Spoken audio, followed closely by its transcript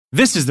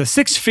This is the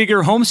Six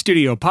Figure Home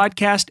Studio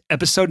Podcast,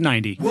 episode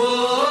 90. You're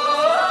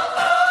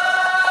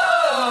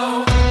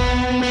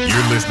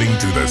listening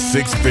to the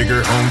Six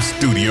Figure Home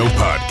Studio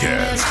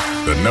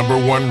Podcast, the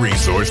 #1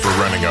 resource for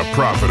running a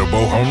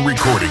profitable home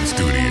recording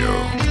studio.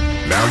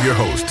 Now your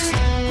hosts,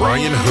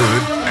 Brian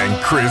Hood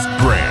and Chris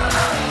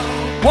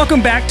Graham.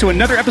 Welcome back to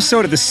another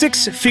episode of the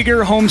Six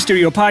Figure Home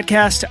Studio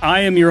Podcast.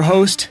 I am your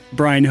host,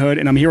 Brian Hood,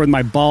 and I'm here with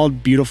my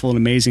bald, beautiful, and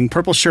amazing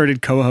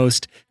purple-shirted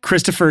co-host,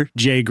 Christopher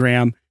J.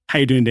 Graham. How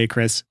you doing today,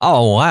 Chris?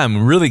 Oh,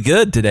 I'm really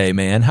good today,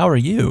 man. How are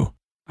you?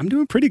 I'm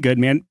doing pretty good,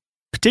 man.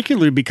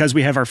 Particularly because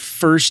we have our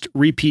first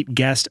repeat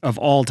guest of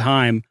all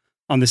time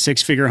on the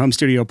Six Figure Home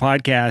Studio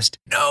Podcast.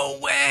 No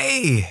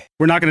way.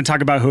 We're not going to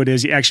talk about who it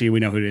is. Actually, we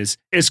know who it is.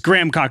 It's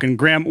Graham Cochran.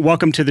 Graham,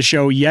 welcome to the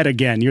show yet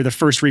again. You're the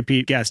first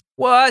repeat guest.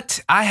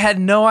 What? I had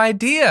no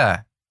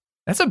idea.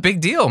 That's a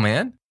big deal,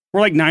 man.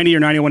 We're like 90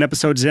 or 91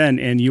 episodes in,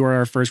 and you are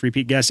our first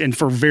repeat guest, and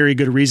for very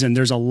good reason.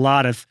 There's a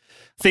lot of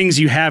things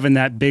you have in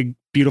that big,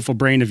 beautiful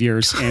brain of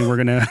yours, and we're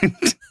going to...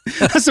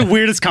 That's the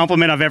weirdest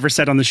compliment I've ever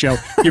said on the show.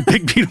 Your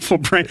big, beautiful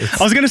brain.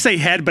 I was going to say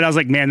head, but I was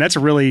like, man, that's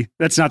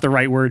not the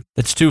right word.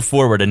 That's too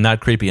forward and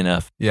not creepy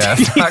enough. Yeah,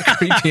 it's not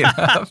creepy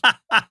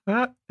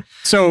enough.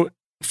 So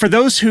for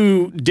those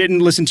who didn't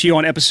listen to you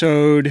on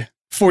episode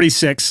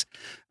 46,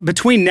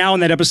 between now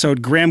and that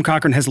episode, Graham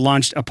Cochran has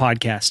launched a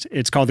podcast.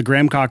 It's called The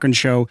Graham Cochran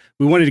Show.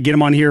 We wanted to get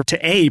him on here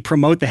to A,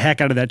 promote the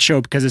heck out of that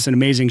show because it's an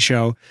amazing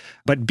show,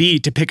 but B,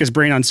 to pick his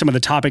brain on some of the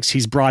topics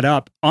he's brought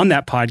up on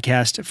that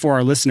podcast for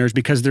our listeners,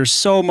 because there's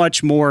so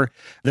much more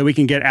that we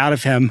can get out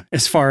of him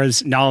as far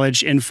as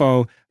knowledge,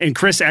 info. And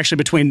Chris, actually,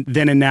 between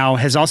then and now,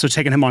 has also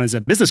taken him on as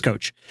a business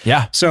coach.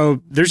 Yeah.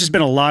 So there's just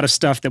been a lot of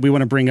stuff that we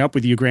want to bring up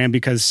with you, Graham,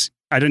 because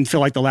I didn't feel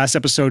like the last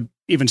episode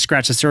even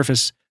scratched the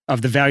surface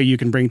of the value you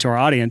can bring to our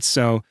audience.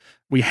 So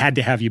we had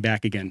to have you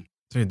back again.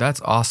 Dude, that's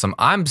awesome.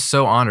 I'm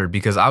so honored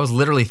because I was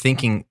literally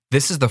thinking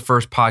this is the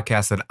first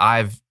podcast that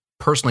I've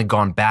personally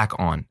gone back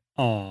on.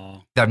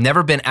 Oh, I've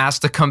never been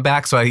asked to come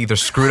back, so I either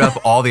screwed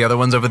up all the other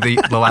ones over the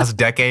last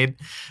decade,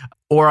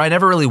 or I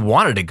never really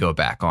wanted to go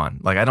back on.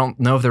 Like, I don't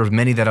know if there was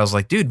many that I was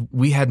like, dude,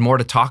 we had more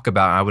to talk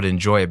about. I would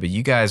enjoy it, but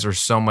you guys are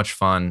so much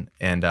fun.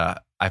 And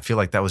I feel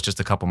like that was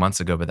just a couple months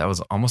ago, but that was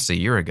almost a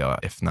year ago,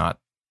 if not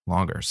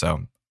longer.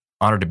 So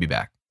honored to be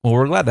back. Well,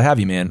 we're glad to have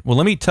you, man. Well,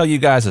 let me tell you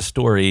guys a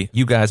story,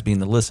 you guys being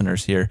the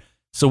listeners here.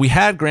 So we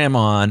had Graham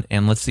on,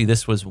 and let's see,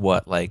 this was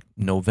what, like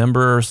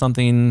November or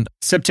something?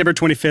 September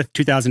 25th,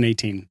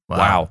 2018.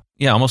 Wow.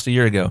 Yeah, almost a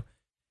year ago.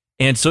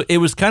 And so it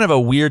was kind of a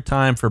weird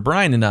time for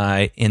Brian and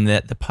I in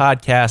that the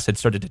podcast had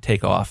started to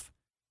take off.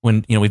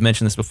 When, we've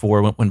mentioned this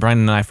before, when Brian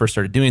and I first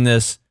started doing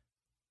this,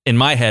 in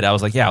my head, I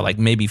was like, yeah, like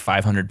maybe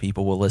 500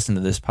 people will listen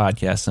to this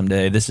podcast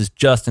someday. This is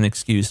just an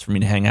excuse for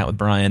me to hang out with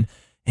Brian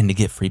and to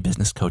get free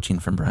business coaching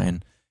from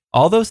Brian.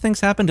 All those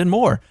things happened and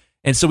more.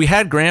 And so we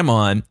had Graham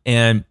on,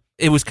 and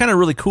it was kind of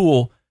really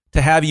cool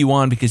to have you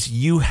on because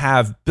you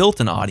have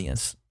built an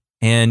audience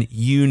and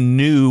you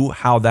knew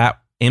how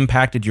that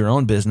impacted your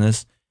own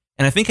business.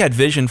 And I think had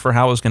vision for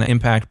how it was going to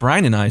impact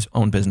Brian and I's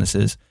own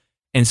businesses.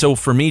 And so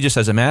for me, just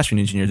as a mastering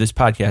engineer, this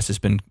podcast has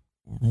been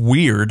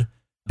weird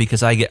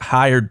because I get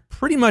hired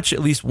pretty much at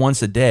least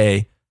once a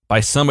day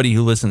by somebody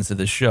who listens to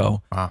this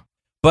show. Wow.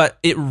 But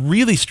it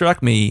really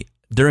struck me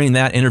during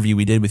that interview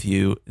we did with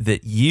you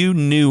that you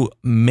knew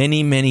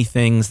many, many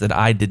things that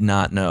I did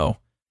not know.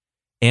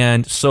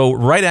 And so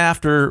right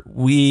after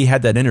we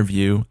had that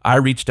interview, I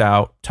reached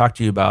out, talked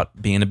to you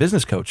about being a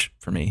business coach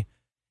for me.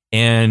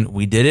 And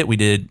we did it.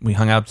 We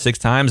hung out 6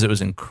 times. It was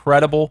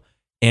incredible.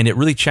 And it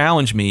really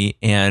challenged me.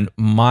 And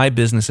my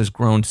business has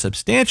grown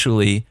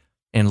substantially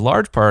in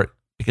large part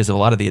because of a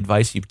lot of the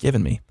advice you've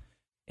given me.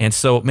 And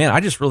so, man, I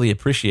just really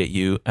appreciate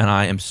you. And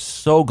I am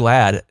so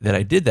glad that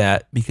I did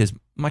that because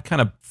my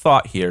kind of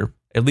thought here,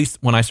 at least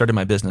when I started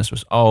my business,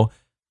 was, I'm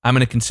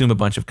going to consume a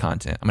bunch of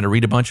content. I'm going to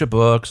read a bunch of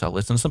books. I'll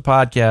listen to some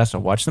podcasts.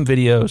 I'll watch some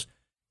videos,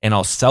 and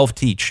I'll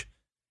self-teach.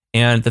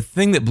 And the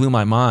thing that blew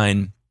my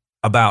mind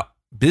about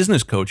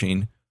business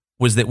coaching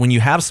was that when you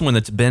have someone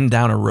that's been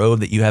down a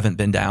road that you haven't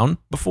been down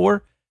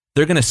before,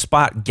 they're going to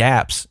spot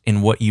gaps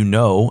in what you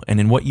know and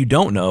in what you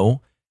don't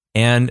know.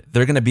 And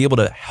they're going to be able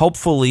to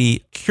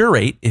helpfully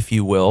curate, if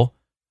you will,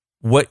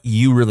 what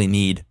you really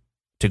need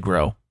to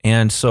grow.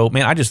 And so,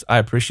 man, I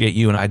appreciate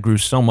you, and I grew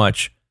so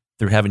much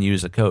through having you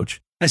as a coach.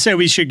 I say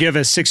we should give a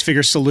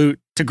 6-figure salute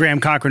to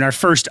Graham Cochran, our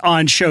first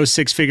on-show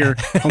 6-figure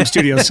home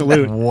studio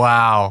salute.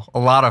 Wow. A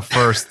lot of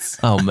firsts.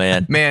 Oh,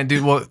 man. Man,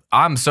 dude, well,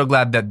 I'm so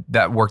glad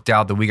that worked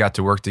out, that we got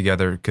to work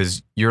together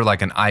because you're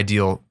like an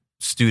ideal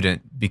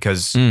student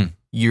because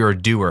you're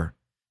a doer.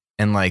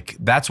 And like,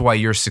 that's why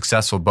you're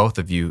successful, both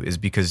of you, is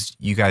because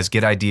you guys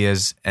get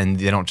ideas and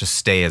they don't just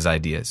stay as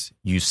ideas.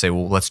 You say,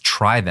 well, let's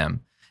try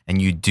them.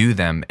 And you do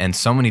them. And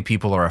so many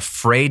people are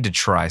afraid to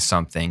try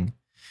something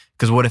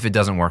because what if it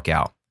doesn't work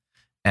out?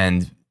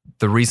 And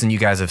the reason you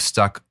guys have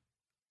stuck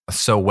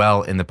so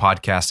well in the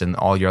podcast and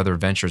all your other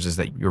ventures is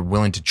that you're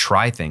willing to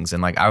try things.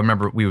 And like, I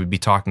remember we would be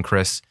talking,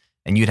 Chris,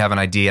 and you'd have an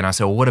idea, and I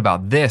say, well, what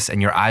about this?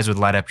 And your eyes would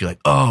light up. You're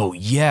like, oh,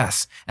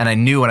 yes. And I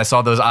knew when I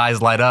saw those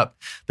eyes light up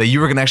that you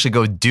were going to actually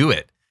go do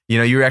it.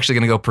 You were actually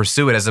going to go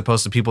pursue it, as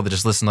opposed to people that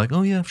just listen like,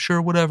 oh, yeah,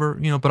 sure, whatever.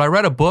 But I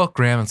read a book,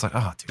 Graham. It's like,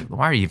 oh, dude,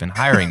 why are you even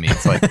hiring me?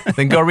 It's like,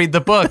 then go read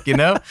the book,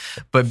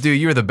 But,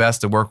 dude, you're the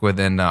best to work with.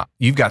 And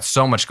you've got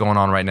so much going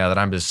on right now that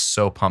I'm just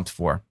so pumped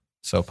for.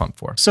 So pumped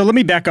for. So let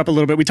me back up a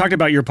little bit. We talked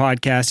about your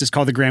podcast. It's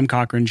called The Graham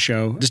Cochran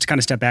Show. Just to kind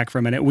of step back for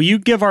a minute, will you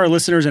give our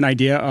listeners an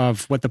idea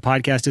of what the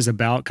podcast is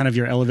about, kind of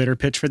your elevator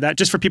pitch for that,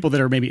 just for people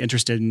that are maybe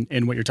interested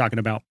in what you're talking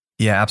about?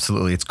 Yeah,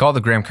 absolutely. It's called The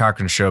Graham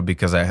Cochran Show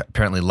because I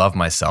apparently love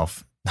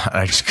myself.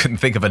 I just couldn't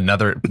think of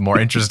another more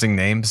interesting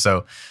name.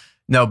 So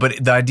no,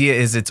 but the idea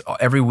is it's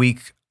every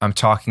week I'm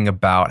talking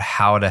about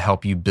how to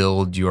help you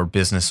build your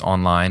business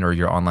online or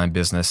your online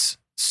business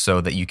so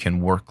that you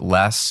can work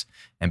less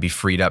and be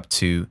freed up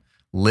to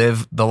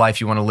live the life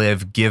you want to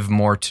live, give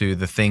more to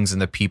the things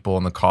and the people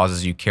and the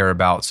causes you care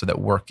about so that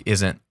work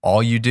isn't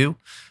all you do.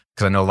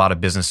 Because I know a lot of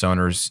business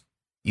owners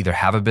either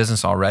have a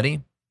business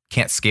already,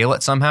 can't scale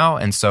it somehow,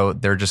 and so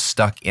they're just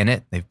stuck in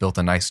it. They've built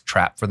a nice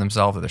trap for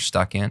themselves that they're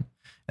stuck in,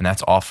 and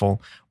that's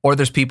awful. Or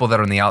there's people that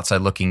are on the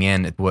outside looking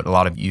in at what a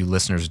lot of you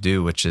listeners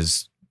do, which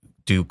is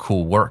do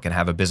cool work and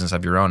have a business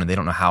of your own, and they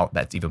don't know how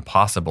that's even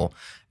possible,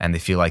 and they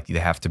feel like they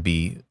have to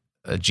be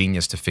a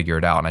genius to figure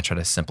it out, and I try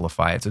to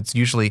simplify it. So it's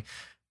usually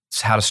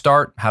how to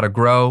start, how to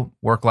grow,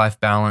 work-life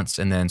balance,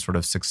 and then sort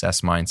of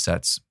success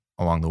mindsets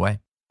along the way.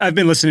 I've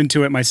been listening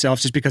to it myself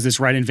just because it's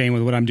right in vein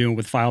with what I'm doing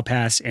with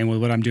FilePass and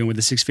with what I'm doing with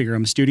the Six Figure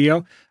Home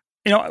Studio.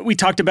 We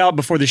talked about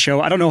before the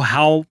show, I don't know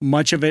how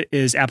much of it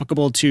is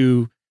applicable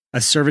to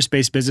a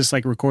service-based business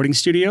like recording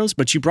studios,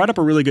 but you brought up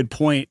a really good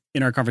point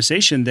in our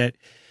conversation that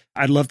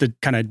I'd love to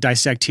kind of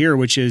dissect here,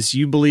 which is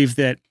you believe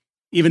that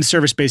even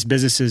service-based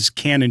businesses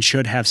can and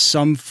should have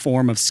some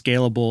form of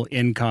scalable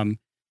income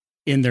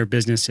in their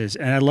businesses.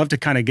 And I'd love to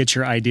kind of get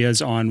your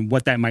ideas on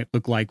what that might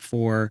look like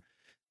for,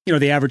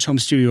 the average home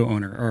studio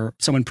owner or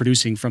someone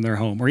producing from their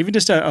home, or even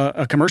just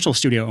a commercial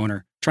studio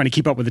owner trying to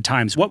keep up with the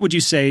times. What would you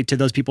say to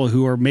those people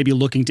who are maybe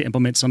looking to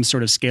implement some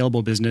sort of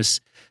scalable business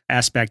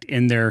aspect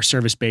in their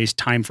service-based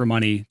time for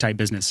money type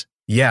business?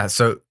 Yeah.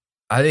 So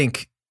I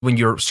think when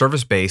you're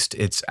service-based,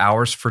 it's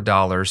hours for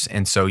dollars.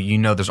 And so,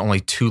 there's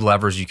only two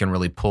levers you can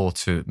really pull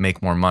to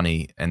make more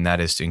money. And that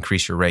is to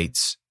increase your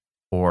rates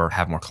or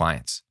have more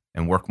clients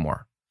and work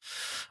more.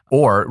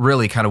 Or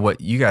really kind of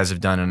what you guys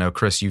have done. I know,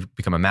 Chris, you've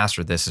become a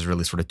master at this, is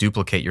really sort of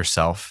duplicate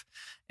yourself.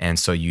 And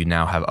so you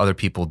now have other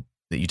people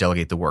that you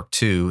delegate the work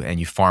to, and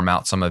you farm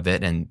out some of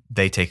it, and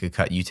they take a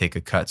cut, you take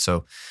a cut.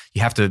 So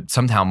you have to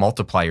somehow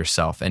multiply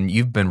yourself, and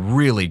you've been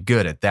really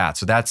good at that.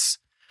 So that's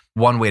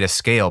one way to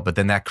scale, but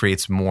then that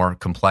creates more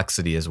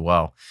complexity as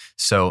well.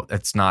 So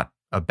it's not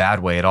a bad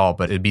way at all,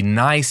 but it'd be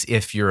nice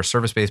if you're a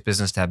service-based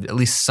business to have at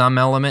least some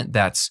element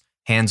that's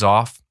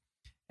hands-off,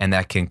 and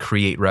that can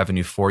create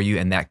revenue for you,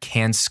 and that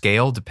can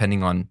scale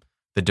depending on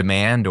the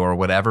demand or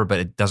whatever, but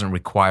it doesn't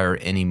require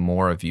any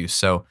more of you.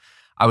 So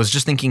I was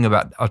just thinking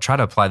about, I'll try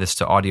to apply this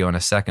to audio in a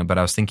second, but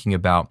I was thinking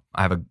about,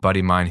 I have a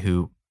buddy of mine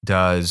who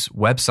does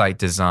website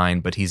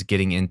design, but he's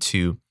getting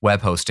into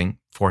web hosting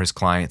for his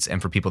clients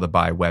and for people to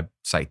buy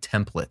website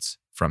templates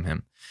from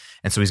him.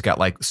 And so he's got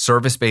like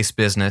service-based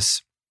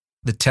business.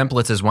 The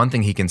templates is one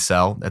thing he can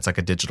sell. That's like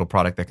a digital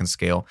product that can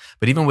scale.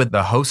 But even with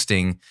the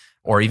hosting,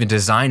 or even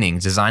designing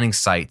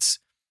sites,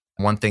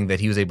 one thing that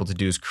he was able to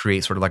do is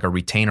create sort of like a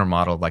retainer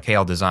model, like, hey,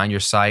 I'll design your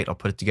site, I'll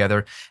put it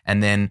together,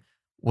 and then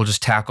we'll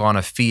just tack on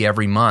a fee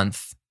every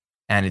month.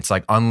 And it's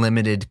like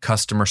unlimited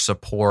customer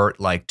support,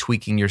 like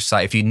tweaking your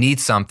site. If you need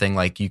something,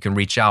 like you can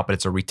reach out, but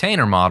it's a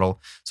retainer model.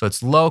 So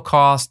it's low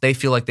cost. They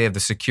feel like they have the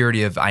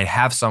security of, I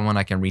have someone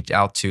I can reach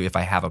out to if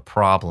I have a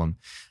problem,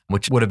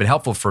 which would have been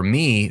helpful for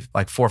me.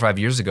 Like 4 or 5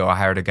 years ago, I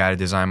hired a guy to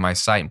design my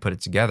site and put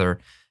it together,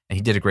 and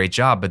he did a great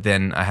job. But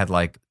then I had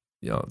like,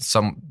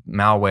 some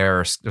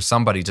malware or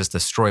somebody just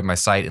destroyed my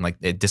site, and like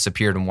it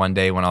disappeared in one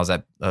day when I was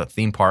at a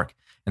theme park,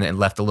 and then it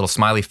left a little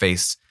smiley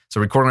face.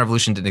 So Recording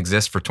Revolution didn't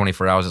exist for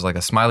 24 hours. It's like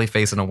a smiley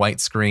face and a white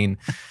screen.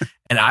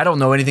 And I don't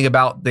know anything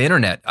about the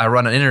internet. I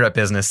run an internet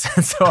business.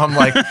 And so I'm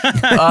like,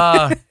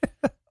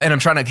 and I'm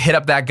trying to hit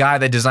up that guy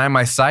that designed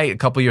my site a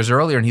couple years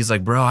earlier. And he's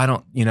like, bro, I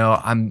don't,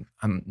 I'm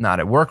not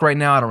at work right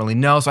now. I don't really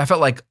know. So I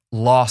felt like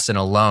lost and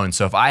alone.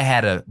 So if I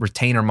had a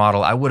retainer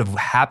model, I would have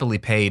happily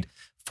paid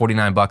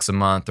 $49 a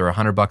month or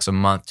 $100 a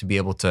month to be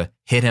able to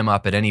hit him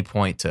up at any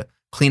point to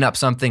clean up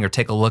something or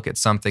take a look at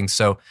something.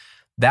 So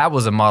that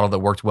was a model that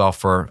worked well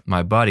for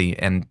my buddy.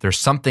 And there's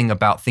something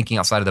about thinking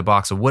outside of the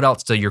box of what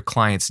else do your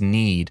clients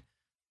need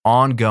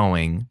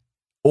ongoing,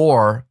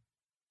 or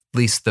at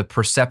least the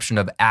perception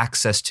of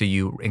access to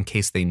you in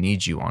case they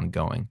need you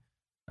ongoing.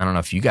 I don't know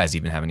if you guys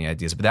even have any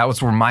ideas, but that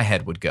was where my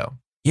head would go.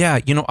 Yeah,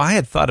 I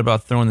had thought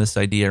about throwing this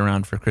idea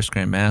around for Chris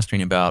Graham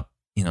Mastering about,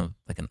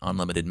 like an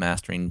unlimited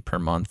mastering per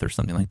month or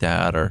something like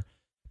that.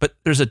 But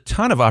there's a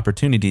ton of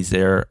opportunities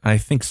there. I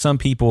think some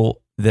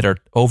people that are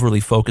overly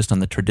focused on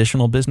the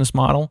traditional business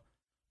model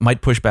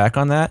might push back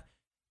on that.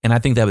 And I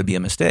think that would be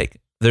a mistake.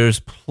 There's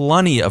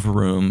plenty of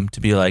room to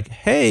be like,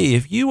 hey,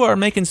 if you are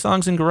making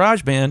songs in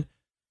GarageBand,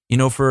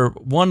 For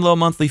one low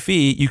monthly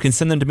fee, you can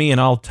send them to me and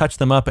I'll touch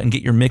them up and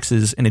get your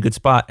mixes in a good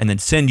spot and then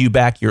send you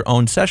back your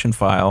own session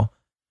file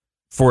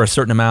for a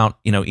certain amount,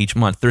 each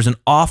month. There's an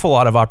awful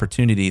lot of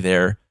opportunity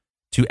there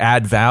to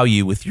add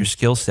value with your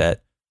skill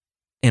set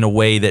in a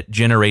way that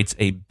generates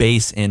a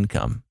base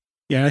income.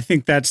 Yeah, I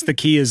think that's the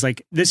key is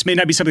this may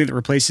not be something that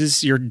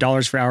replaces your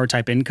dollars per hour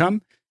type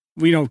income.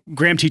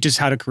 Graham teaches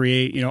how to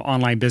create,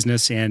 online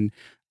business and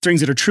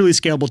things that are truly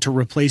scalable to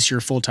replace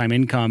your full-time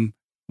income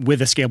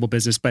with a scalable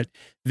business. But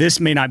this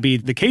may not be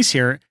the case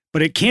here,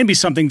 but it can be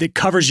something that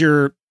covers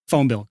your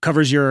phone bill,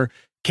 covers your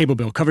cable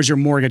bill, covers your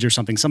mortgage or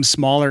something, some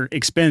smaller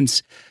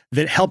expense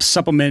that helps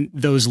supplement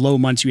those low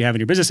months you have in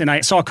your business. And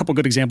I saw a couple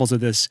good examples of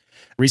this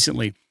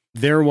recently.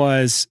 There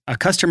was a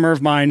customer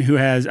of mine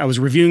I was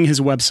reviewing his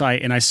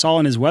website and I saw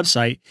on his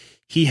website,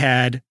 he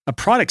had a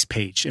products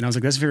page. And I was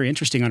like, that's very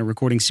interesting on a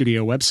recording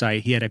studio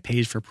website. He had a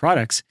page for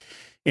products.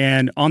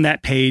 And on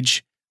that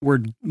page were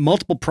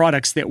multiple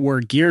products that were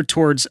geared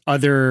towards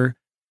other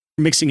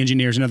mixing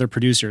engineers and other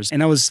producers.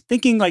 And I was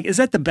thinking is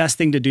that the best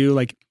thing to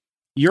do?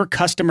 Your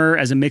customer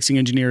as a mixing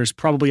engineer is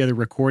probably other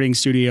recording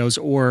studios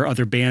or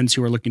other bands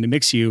who are looking to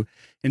mix you.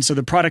 And so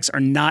the products are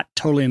not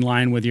totally in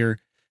line with your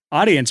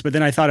audience. But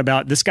then I thought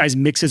about this guy's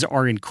mixes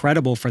are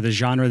incredible for the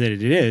genre that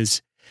it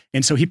is.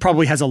 And so he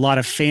probably has a lot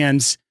of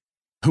fans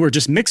who are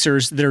just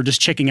mixers that are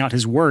just checking out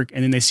his work.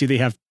 And then they see they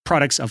have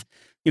products of,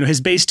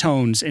 his bass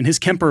tones and his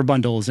Kemper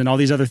bundles and all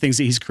these other things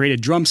that he's created,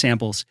 drum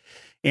samples.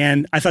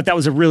 And I thought that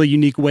was a really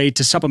unique way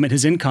to supplement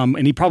his income.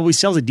 And he probably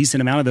sells a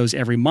decent amount of those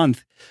every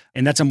month.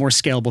 And that's a more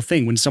scalable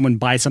thing. When someone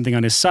buys something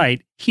on his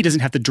site, he doesn't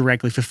have to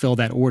directly fulfill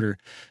that order.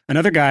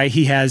 Another guy,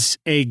 he has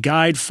a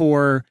guide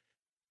for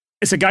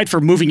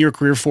moving your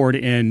career forward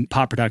in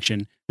pop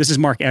production. This is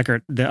Mark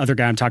Eckert, the other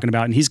guy I'm talking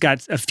about. And he's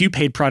got a few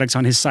paid products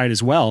on his site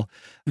as well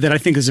that I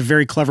think is a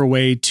very clever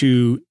way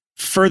to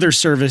further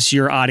service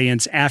your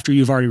audience after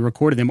you've already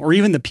recorded them, or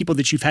even the people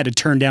that you've had to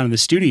turn down in the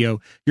studio.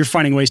 You're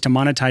finding ways to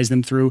monetize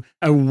them through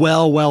a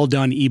well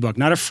done ebook,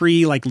 not a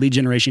free lead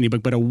generation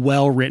ebook, but a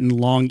well-written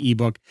long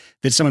ebook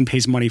that someone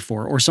pays money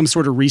for, or some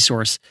sort of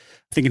resource.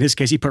 I think in his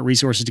case, he put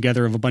resources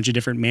together of a bunch of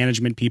different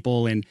management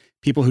people and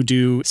people who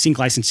do sync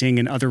licensing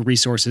and other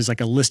resources,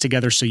 like a list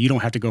together so you don't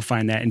have to go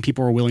find that. And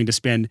people are willing to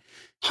spend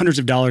hundreds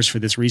of dollars for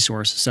this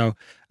resource. So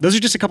those are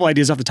just a couple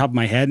ideas off the top of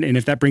my head. And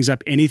if that brings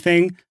up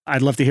anything,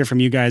 I'd love to hear from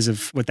you guys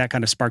of what that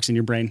kind of sparks in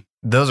your brain.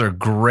 Those are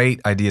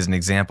great ideas and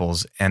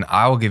examples. And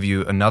I will give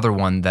you another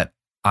one that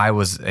I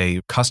was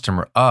a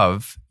customer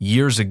of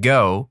years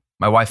ago.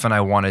 My wife and I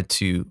wanted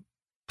to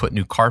put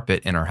new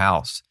carpet in our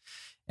house.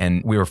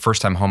 And we were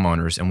first-time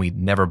homeowners, and we'd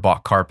never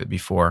bought carpet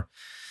before.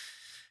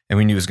 And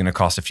we knew it was going to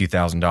cost a few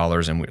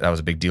 $1,000s, and that was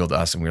a big deal to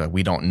us. And we were like,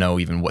 we don't know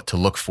even what to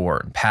look for,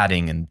 and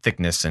padding and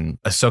thickness, and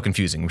it's so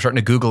confusing. We're starting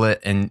to Google it,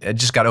 and it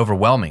just got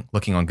overwhelming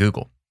looking on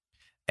Google.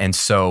 And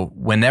so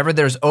whenever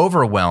there's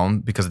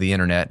overwhelm because of the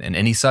internet and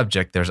any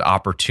subject, there's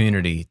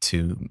opportunity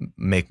to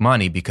make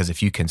money, because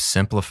if you can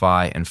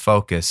simplify and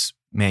focus,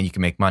 man, you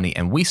can make money.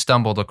 And we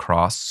stumbled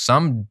across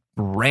some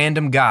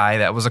random guy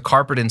that was a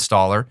carpet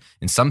installer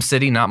in some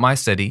city, not my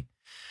city,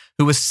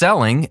 who was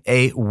selling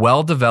a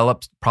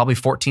well-developed, probably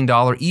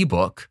 $14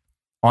 ebook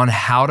on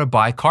how to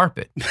buy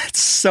carpet. That's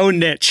so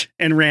niche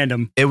and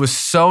random. It was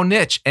so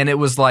niche. And it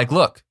was like,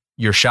 look,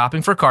 you're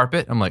shopping for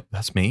carpet. I'm like,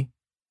 that's me.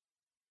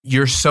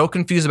 You're so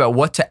confused about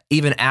what to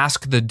even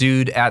ask the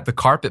dude at the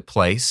carpet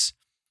place.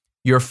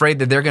 You're afraid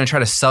that they're going to try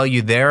to sell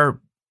you their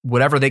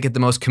whatever they get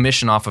the most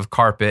commission off of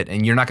carpet,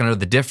 and you're not going to know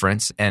the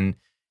difference. And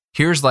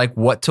here's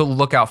what to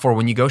look out for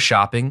when you go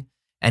shopping.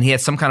 And he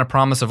had some kind of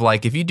promise of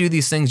if you do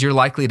these things, you're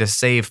likely to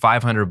save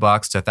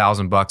 $500 to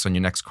 $1,000 on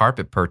your next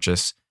carpet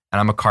purchase.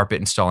 And I'm a carpet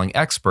installing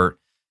expert.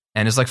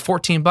 And it's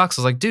 $14. I was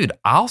like, dude,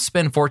 I'll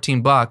spend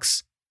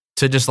 $14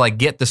 to just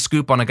get the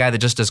scoop on a guy that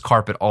just does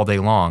carpet all day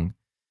long.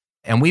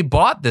 And we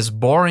bought this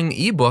boring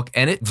ebook,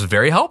 and it was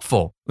very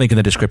helpful. Link in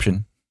the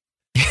description.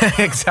 Yeah,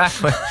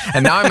 exactly.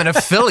 And now I'm an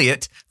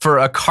affiliate for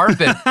a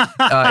carpet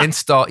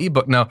install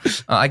ebook. No,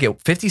 I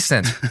get 50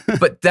 cents.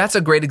 But that's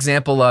a great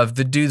example of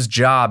the dude's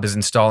job is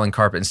installing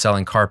carpet and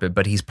selling carpet,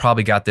 but he's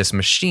probably got this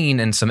machine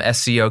and some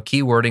SEO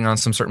keywording on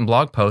some certain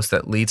blog post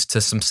that leads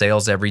to some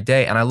sales every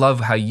day. And I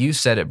love how you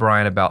said it,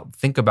 Brian,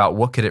 think about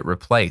what could it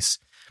replace?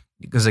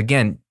 Because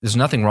again, there's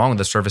nothing wrong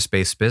with a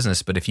service-based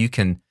business, but if you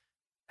can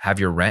have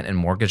your rent and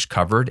mortgage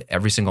covered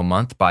every single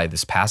month by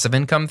this passive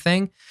income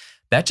thing,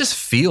 that just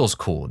feels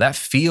cool. That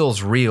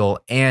feels real.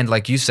 And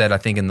like you said, I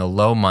think in the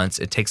low months,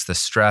 it takes the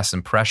stress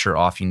and pressure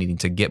off you needing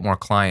to get more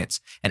clients.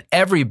 And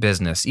every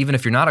business, even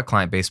if you're not a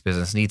client-based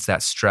business, needs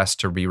that stress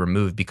to be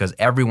removed because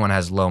everyone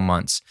has low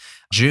months.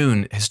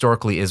 June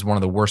historically is one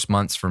of the worst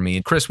months for me.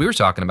 And Chris, we were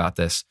talking about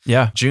this.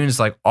 Yeah. June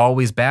is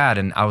always bad.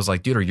 And I was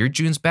like, dude, are your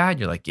June's bad?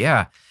 You're like,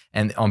 yeah.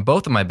 And on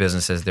both of my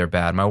businesses, they're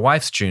bad. My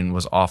wife's June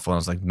was awful. And I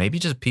was like, maybe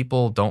just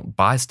people don't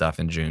buy stuff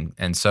in June.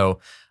 And so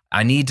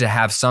I need to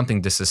have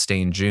something to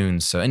sustain June.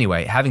 So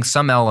anyway, having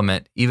some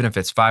element, even if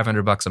it's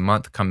 $500 a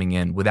month coming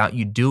in without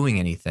you doing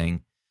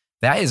anything,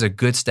 that is a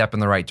good step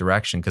in the right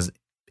direction. Because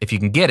if you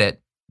can get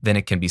it, then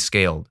it can be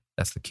scaled.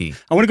 That's the key.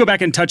 I want to go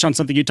back and touch on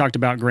something you talked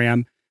about,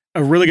 Graham.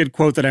 A really good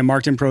quote that I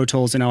marked in Pro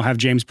Tools, and I'll have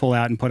James pull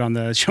out and put on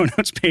the show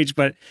notes page.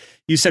 But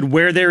you said,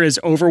 where there is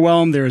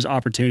overwhelm, there is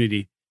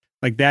opportunity.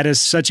 Like, that is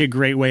such a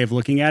great way of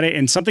looking at it.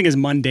 And something as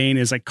mundane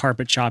as like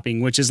carpet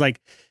shopping, which is like,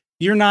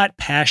 you're not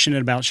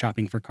passionate about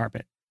shopping for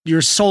carpet.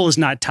 Your soul is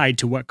not tied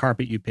to what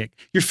carpet you pick.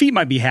 Your feet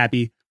might be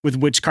happy with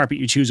which carpet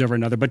you choose over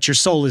another, but your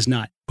soul is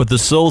not. But the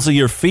soles of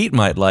your feet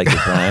might like it,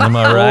 Brian. Am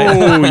I right?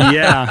 Oh,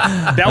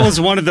 yeah. That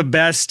was one of the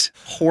best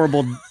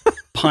horrible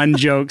pun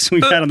jokes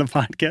we've had on the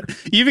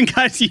podcast. You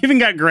even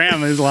got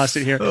Graham who's lost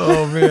it here.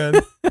 Oh,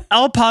 man.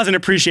 I'll pause and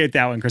appreciate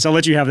that one, Chris. I'll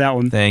let you have that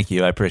one. Thank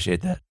you. I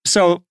appreciate that.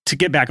 So to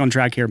get back on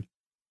track here,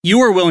 you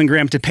were willing,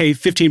 Graham, to pay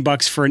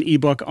 $15 for an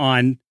ebook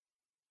on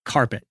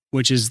carpet,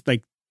 which is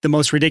like the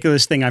most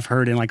ridiculous thing I've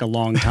heard in like a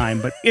long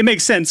time. But it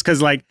makes sense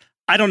because like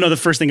I don't know the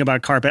first thing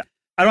about carpet.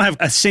 I don't have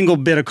a single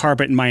bit of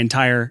carpet in my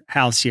entire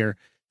house here.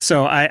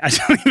 So I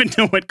don't even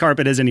know what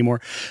carpet is anymore.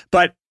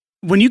 But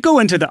when you go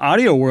into the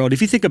audio world,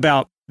 if you think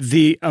about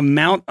the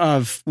amount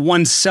of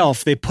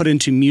oneself they put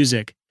into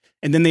music,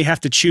 and then they have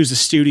to choose a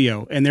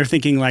studio, and they're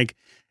thinking like,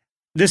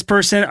 this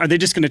person, are they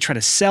just going to try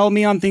to sell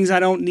me on things I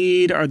don't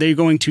need? Are they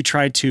going to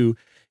try to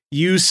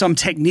use some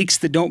techniques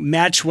that don't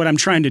match what I'm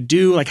trying to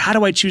do? Like, how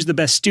do I choose the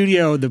best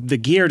studio? The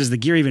gear, does the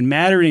gear even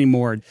matter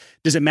anymore?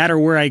 Does it matter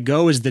where I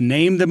go? Is the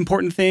name the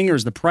important thing, or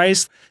is the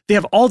price? They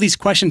have all these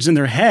questions in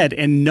their head,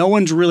 and no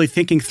one's really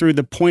thinking through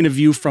the point of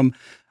view from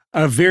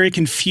a very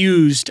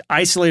confused,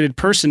 isolated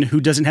person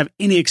who doesn't have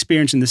any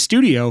experience in the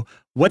studio,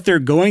 what they're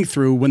going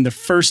through when the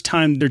first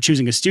time they're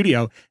choosing a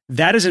studio.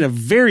 That is a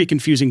very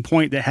confusing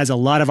point that has a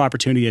lot of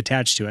opportunity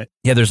attached to it.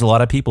 Yeah, there's a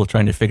lot of people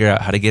trying to figure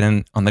out how to get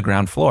in on the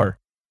ground floor.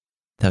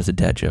 That was a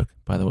dad joke,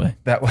 by the way.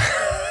 That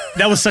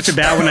was such a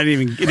bad one. It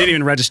didn't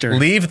even register.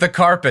 Leave the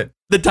carpet.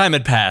 The time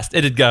had passed.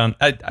 It had gone.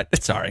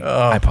 Sorry.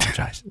 I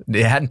apologize.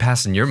 It hadn't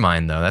passed in your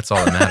mind, though. That's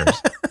all that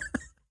matters.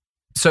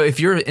 So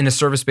if you're in a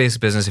service-based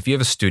business, if you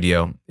have a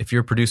studio, if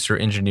you're a producer,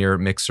 engineer,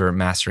 mixer,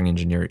 mastering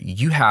engineer,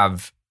 you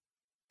have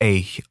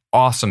a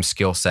awesome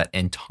skill set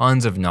and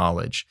tons of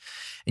knowledge.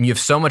 And you have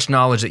so much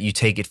knowledge that you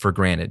take it for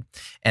granted.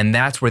 And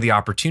that's where the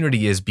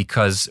opportunity is,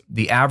 because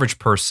the average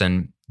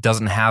person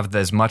doesn't have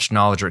as much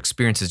knowledge or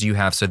experience as you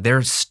have. So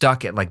they're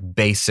stuck at like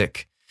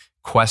basic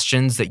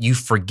questions that you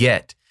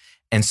forget.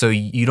 And so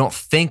you don't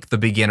think the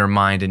beginner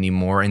mind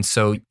anymore. And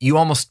so you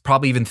almost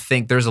probably even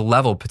think there's a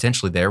level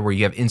potentially there where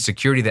you have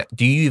insecurity that,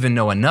 do you even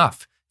know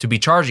enough to be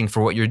charging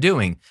for what you're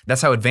doing?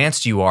 That's how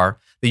advanced you are,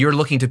 that you're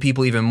looking to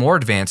people even more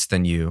advanced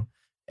than you.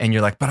 And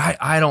you're like, but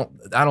I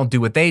don't do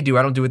what they do.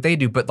 I don't do what they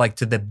do. But like,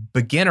 to the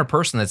beginner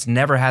person that's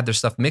never had their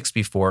stuff mixed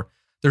before,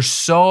 there's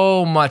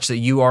so much that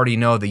you already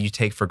know that you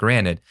take for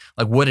granted.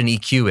 Like what an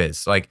EQ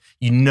is. Like,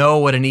 you know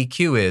what an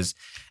EQ is.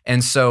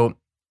 And so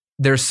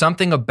there's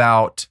something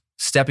about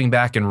stepping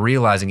back and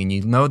realizing, and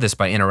you know this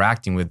by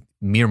interacting with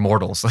mere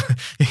mortals,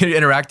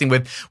 interacting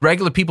with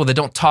regular people that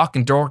don't talk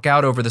and dork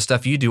out over the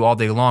stuff you do all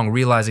day long,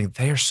 realizing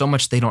there's so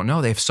much they don't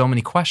know. They have so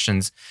many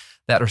questions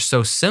that are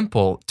so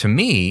simple to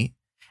me.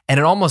 And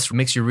it almost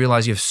makes you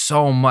realize you have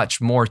so much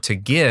more to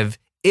give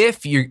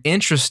if you're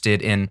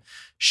interested in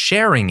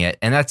sharing it.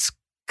 And that's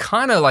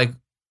kind of like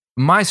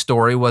my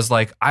story was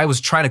like, I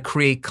was trying to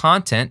create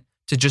content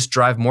to just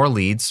drive more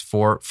leads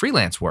for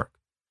freelance work.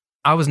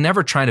 I was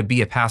never trying to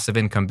be a passive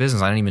income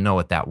business. I didn't even know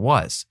what that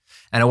was.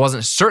 And I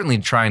wasn't certainly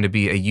trying to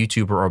be a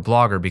YouTuber or a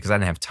blogger because I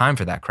didn't have time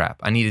for that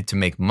crap. I needed to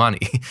make money.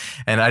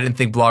 And I didn't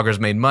think bloggers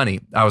made money.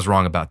 I was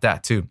wrong about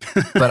that too.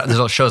 But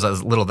it shows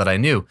as little that I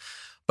knew.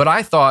 But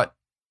I thought,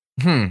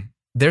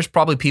 there's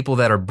probably people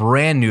that are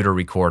brand new to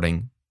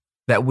recording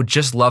that would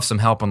just love some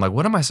help on like,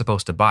 what am I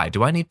supposed to buy?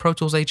 Do I need Pro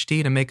Tools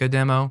HD to make a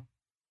demo?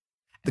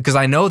 Because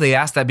I know they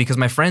asked that because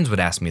my friends would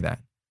ask me that.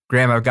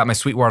 Graham, I've got my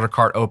Sweetwater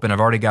cart open. I've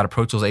already got a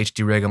Pro Tools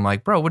HD rig. I'm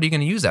like, bro, what are you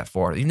going to use that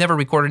for? You've never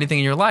recorded anything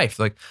in your life.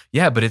 Like,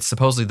 yeah, but it's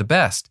supposedly the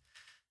best.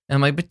 And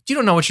I'm like, but you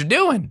don't know what you're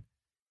doing.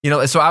 You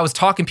know, so I was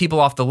talking people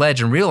off the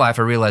ledge. In real life,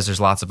 I realized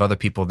there's lots of other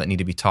people that need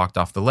to be talked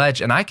off the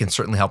ledge, and I can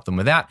certainly help them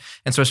with that.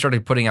 And so I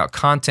started putting out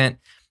content.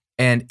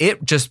 And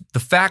it just, the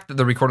fact that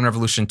the recording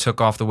revolution took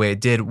off the way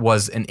it did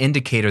was an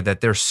indicator that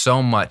there's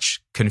so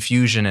much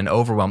confusion and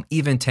overwhelm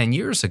even 10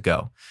 years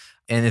ago.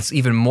 And it's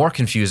even more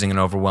confusing and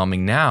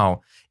overwhelming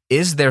now.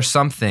 Is there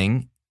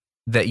something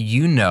that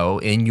you know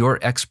in your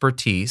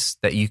expertise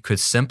that you could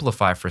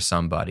simplify for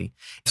somebody?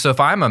 So if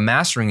I'm a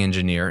mastering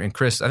engineer, and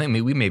Chris, I think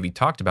we maybe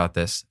talked about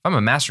this. If I'm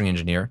a mastering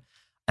engineer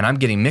and I'm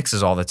getting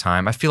mixes all the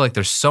time, I feel like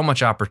there's so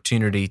much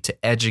opportunity to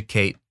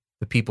educate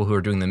the people who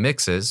are doing the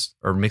mixes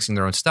or mixing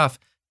their own stuff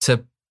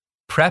to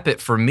prep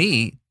it for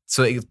me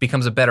so it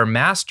becomes a better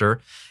master.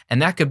 And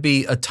that could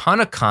be a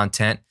ton of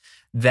content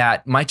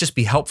that might just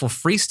be helpful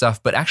free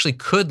stuff, but actually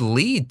could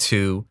lead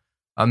to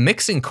a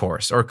mixing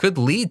course, or could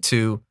lead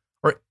to,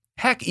 or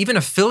heck, even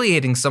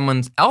affiliating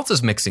someone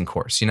else's mixing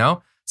course, you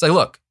know? It's like,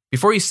 look,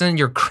 before you send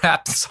your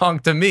crap song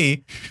to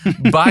me,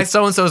 buy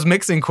so-and-so's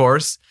mixing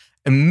course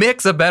and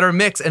mix a better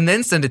mix and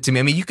then send it to me.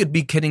 I mean, you could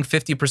be getting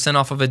 50%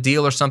 off of a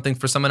deal or something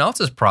for someone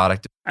else's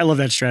product. I love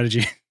that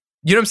strategy.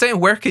 You know what I'm saying?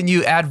 Where can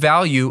you add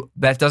value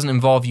that doesn't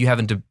involve you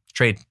having to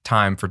trade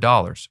time for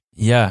dollars?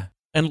 Yeah.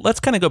 And let's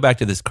kind of go back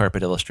to this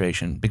carpet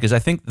illustration, because I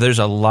think there's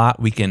a lot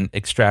we can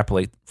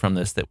extrapolate from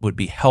this that would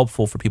be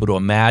helpful for people to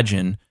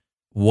imagine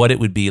what it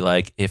would be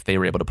like if they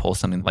were able to pull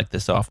something like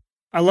this off.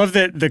 I love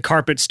that the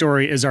carpet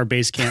story is our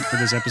base camp for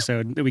this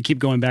episode that we keep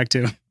going back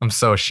to. I'm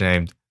so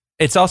ashamed.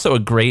 It's also a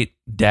great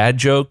dad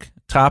joke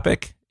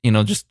topic,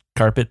 just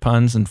carpet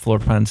puns and floor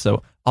puns.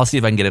 So I'll see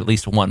if I can get at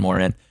least one more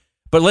in.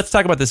 But let's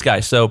talk about this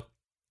guy. So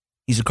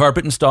he's a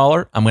carpet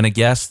installer. I'm going to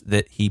guess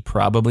that he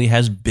probably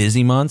has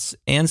busy months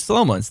and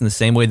slow months in the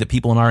same way that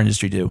people in our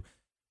industry do.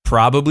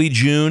 Probably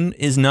June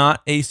is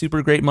not a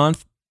super great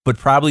month, but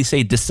probably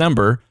say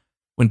December,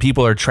 when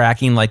people are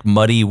tracking like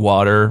muddy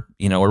water,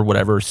 or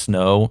whatever,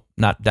 snow,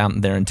 not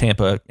down there in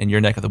Tampa in your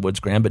neck of the woods,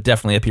 Graham, but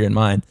definitely up here in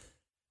mine.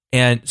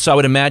 And so I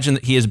would imagine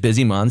that he has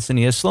busy months and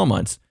he has slow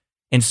months.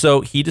 And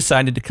so he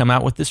decided to come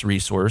out with this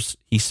resource.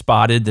 He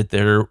spotted that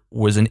there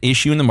was an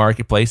issue in the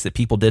marketplace that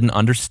people didn't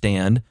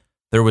understand.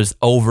 There was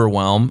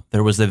overwhelm.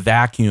 There was a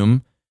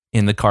vacuum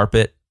in the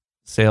carpet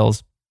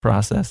sales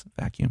process.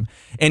 Vacuum.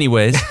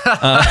 Anyways.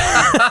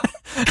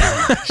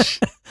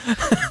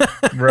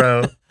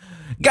 Bro.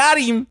 Got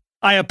him.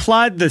 I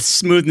applaud the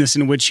smoothness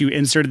in which you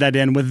inserted that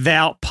in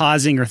without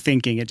pausing or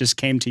thinking. It just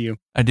came to you.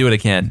 I do what I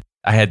can.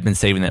 I had been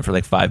saving that for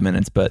like 5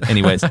 minutes, but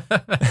anyways.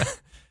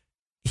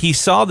 He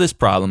saw this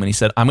problem and he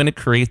said, I'm going to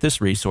create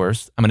this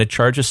resource. I'm going to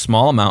charge a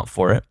small amount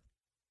for it.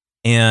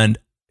 And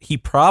he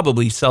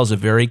probably sells a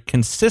very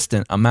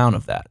consistent amount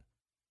of that.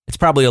 It's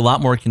probably a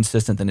lot more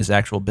consistent than his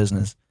actual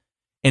business.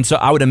 And so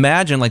I would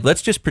imagine,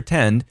 let's just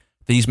pretend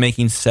that he's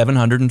making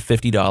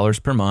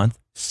 $750 per month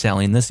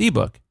selling this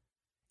ebook.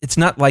 It's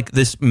not like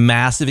this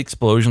massive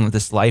explosion, like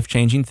this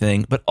life-changing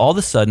thing, but all of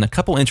a sudden, a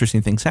couple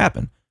interesting things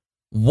happen.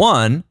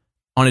 One,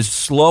 on his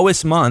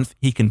slowest month,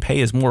 he can pay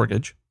his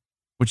mortgage,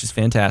 which is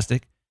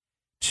fantastic.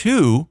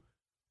 Two,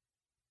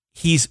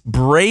 he's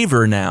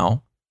braver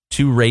now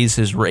to raise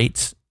his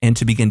rates and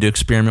to begin to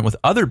experiment with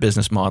other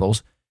business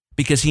models,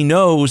 because he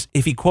knows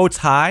if he quotes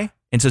high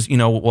and says,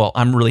 well,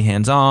 I'm really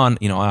hands-on,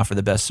 I offer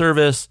the best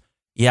service.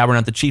 Yeah, we're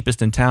not the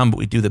cheapest in town, but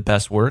we do the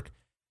best work.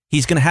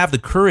 He's going to have the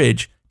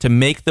courage to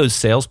make those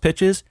sales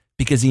pitches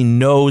because he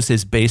knows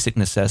his basic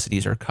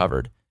necessities are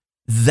covered.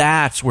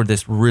 That's where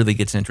this really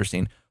gets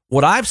interesting.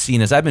 What I've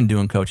seen as I've been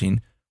doing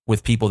coaching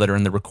with people that are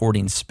in the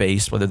recording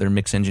space, whether they're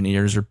mix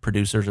engineers or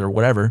producers or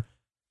whatever,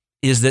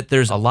 is that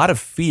there's a lot of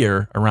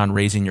fear around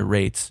raising your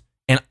rates.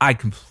 And I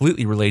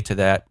completely relate to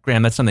that.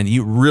 Graham, that's something that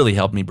you really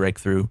helped me break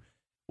through,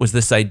 was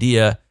this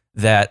idea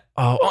that,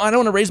 I don't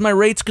want to raise my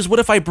rates because what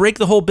if I break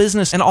the whole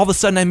business and all of a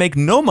sudden I make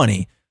no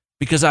money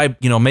because I,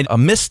 made a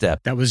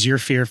misstep. That was your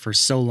fear for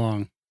so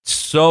long.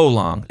 So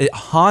long. It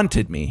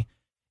haunted me.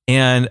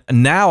 And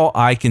now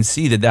I can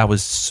see that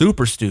was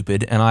super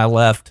stupid, and I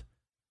left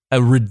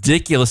a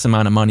ridiculous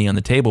amount of money on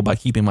the table by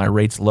keeping my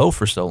rates low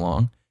for so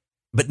long.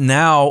 But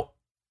now,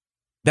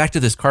 back to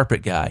this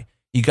carpet guy,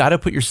 you got to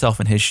put yourself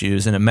in his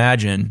shoes and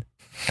imagine,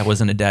 that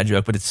wasn't a dad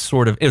joke, but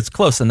it's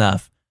close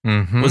enough.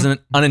 Mm-hmm. It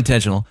wasn't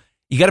unintentional.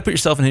 You got to put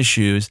yourself in his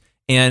shoes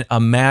and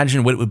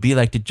imagine what it would be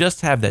like to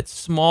just have that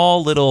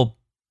small little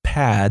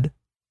pad,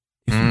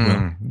 if you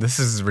will. This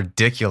is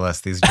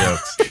ridiculous, these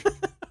jokes.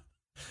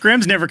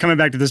 Graham's never coming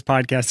back to this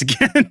podcast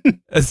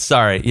again.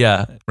 Sorry,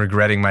 yeah.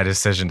 Regretting my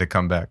decision to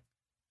come back.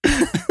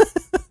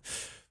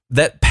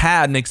 That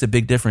pad makes a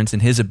big difference in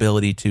his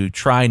ability to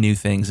try new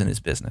things in his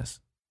business.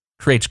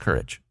 Creates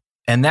courage.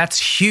 And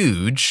that's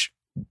huge,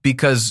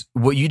 because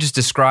what you just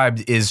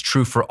described is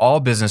true for all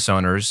business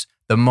owners.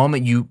 The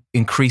moment you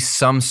increase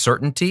some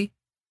certainty,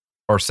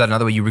 or said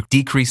another way, you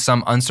decrease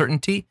some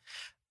uncertainty,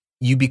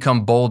 you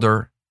become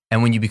bolder.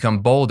 And when you become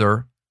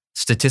bolder,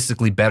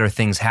 statistically better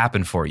things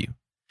happen for you.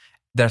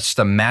 That's just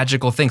a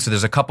magical thing. So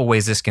there's a couple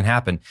ways this can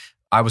happen.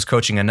 I was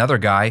coaching another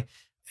guy,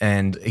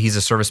 and he's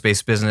a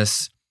service-based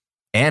business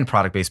and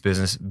product-based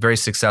business, very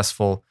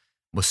successful,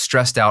 was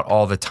stressed out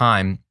all the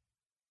time.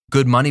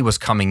 Good money was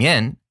coming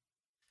in,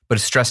 but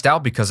is stressed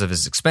out because of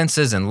his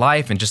expenses and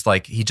life, and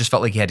he just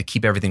felt like he had to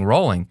keep everything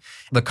rolling.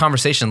 The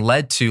conversation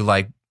led to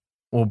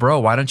well, bro,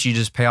 why don't you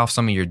just pay off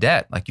some of your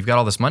debt? You've got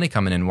all this money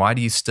coming in. Why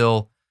do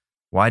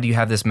you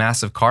have this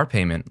massive car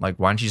payment? Why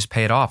don't you just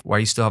pay it off? Why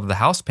do you still have the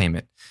house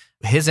payment?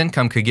 His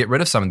income could get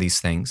rid of some of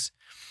these things.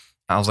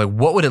 I was like,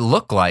 what would it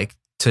look like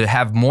to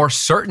have more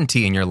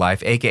certainty in your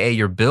life, aka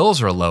your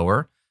bills are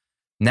lower?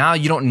 Now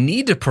you don't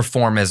need to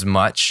perform as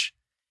much.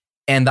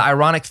 And the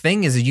ironic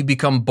thing is that you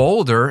become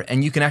bolder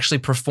and you can actually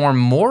perform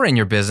more in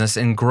your business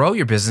and grow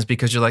your business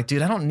because you're like,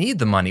 dude, I don't need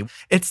the money.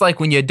 It's like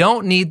when you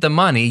don't need the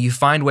money, you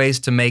find ways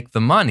to make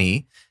the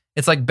money.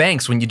 It's like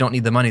banks, when you don't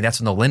need the money, that's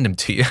when they'll lend them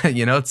to you.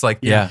 It's like,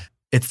 yeah.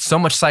 It's so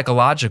much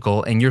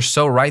psychological, and you're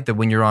so right that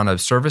when you're on a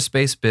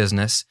service-based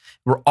business,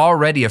 we're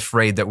already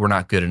afraid that we're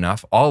not good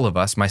enough. All of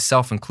us,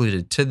 myself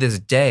included, to this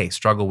day,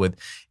 struggle with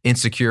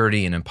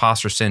insecurity and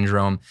imposter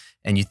syndrome,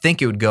 and you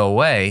think it would go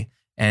away,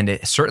 and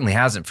it certainly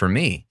hasn't for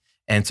me.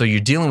 And so you're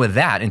dealing with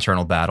that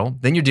internal battle.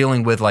 Then you're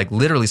dealing with like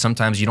literally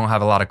sometimes you don't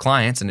have a lot of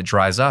clients and it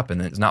dries up and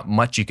there's not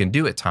much you can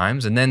do at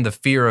times. And then the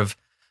fear of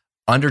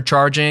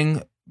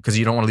undercharging because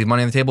you don't want to leave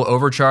money on the table,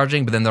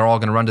 overcharging, but then they're all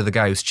going to run to the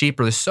guy who's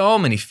cheaper. There's so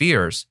many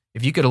fears.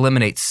 If you could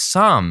eliminate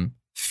some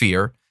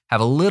fear, have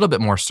a little bit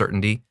more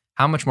certainty,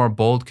 how much more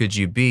bold could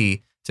you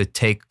be to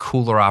take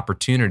cooler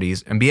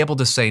opportunities and be able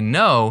to say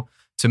no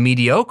to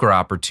mediocre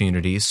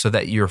opportunities so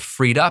that you're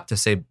freed up to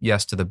say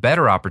yes to the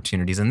better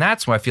opportunities? And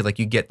that's why I feel like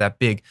you get that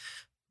big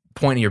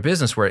point in your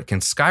business where it can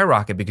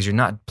skyrocket because you're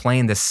not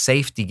playing the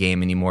safety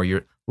game anymore.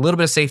 A little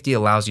bit of safety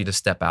allows you to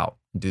step out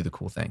and do the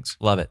cool things.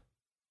 Love it.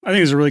 I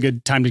think it's a really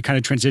good time to kind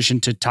of transition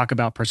to talk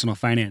about personal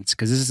finance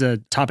because this is a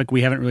topic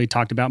we haven't really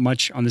talked about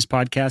much on this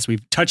podcast.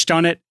 We've touched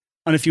on it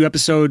on a few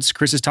episodes.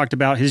 Chris has talked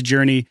about his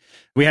journey.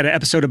 We had an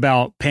episode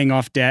about paying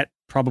off debt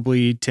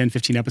probably 10,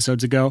 15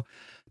 episodes ago.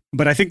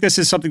 But I think this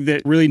is something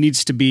that really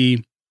needs to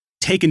be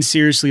taken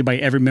seriously by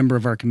every member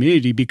of our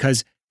community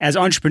because as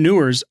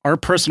entrepreneurs, our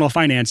personal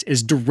finance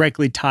is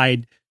directly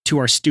tied to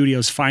our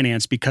studio's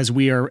finance because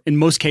we are, in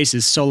most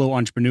cases, solo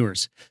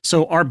entrepreneurs.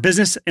 So our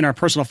business and our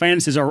personal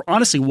finances are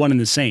honestly one and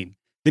the same.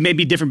 They may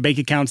be different bank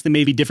accounts, they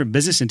may be different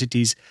business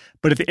entities,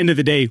 but at the end of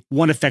the day,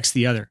 one affects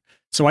the other.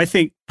 So I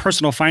think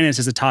personal finance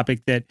is a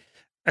topic that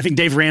I think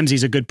Dave Ramsey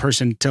is a good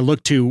person to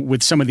look to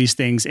with some of these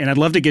things. And I'd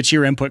love to get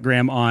your input,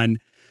 Graham, on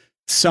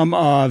some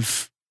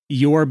of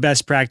your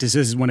best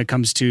practices when it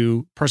comes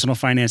to personal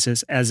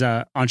finances as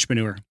an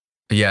entrepreneur.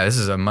 Yeah, this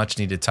is a much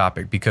needed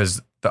topic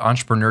because the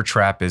entrepreneur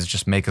trap is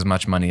just make as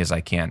much money as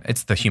I can.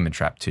 It's the human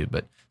trap too,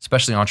 but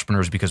especially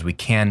entrepreneurs because we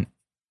can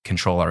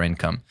control our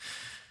income.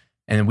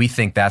 And we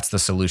think that's the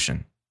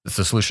solution. It's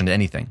the solution to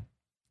anything.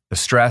 The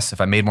stress,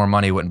 if I made more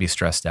money, I wouldn't be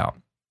stressed out.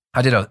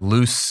 I did a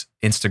loose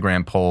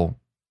Instagram poll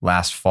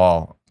last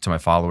fall to my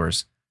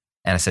followers.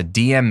 And I said,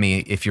 DM me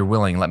if you're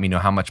willing, let me know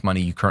how much money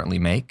you currently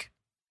make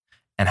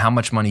and how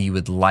much money you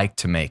would like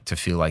to make to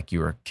feel like you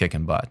were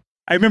kicking butt.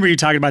 I remember you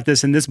talking about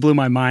this and this blew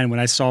my mind when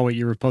I saw what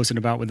you were posting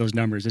about with those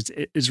numbers.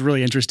 It's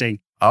really interesting.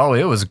 Oh,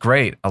 it was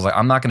great. I was like,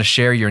 I'm not going to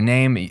share your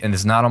name and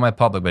it's not on my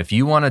public, but if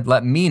you want to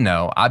let me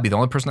know, I'd be the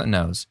only person that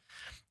knows.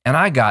 And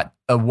I got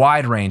a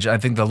wide range. I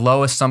think the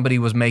lowest somebody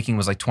was making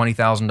was like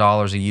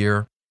 $20,000 a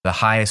year. The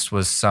highest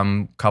was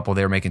some couple,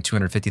 they were making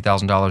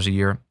 $250,000 a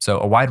year. So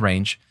a wide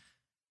range.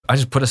 I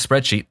just put a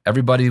spreadsheet,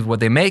 everybody what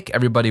they make,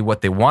 everybody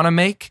what they want to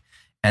make,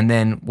 and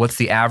then what's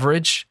the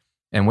average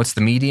and what's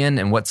the median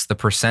and what's the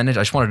percentage.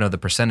 I just want to know the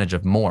percentage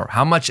of more.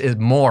 How much is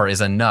more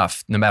is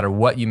enough no matter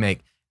what you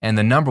make. And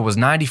the number was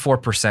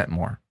 94%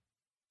 more.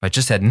 If I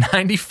just had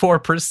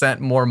 94%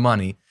 more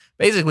money,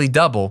 basically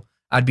double,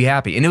 I'd be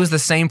happy. And it was the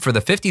same for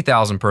the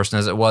 50,000 person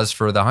as it was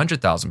for the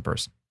 100,000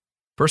 person.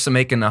 Person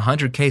making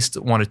 100K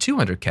wanted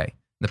 200K.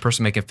 The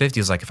person making 50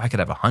 is like, if I could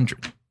have 100,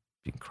 it'd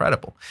be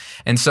incredible.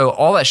 And so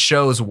all that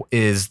shows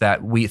is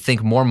that we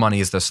think more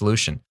money is the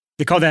solution.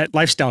 They call that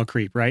lifestyle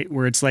creep, right?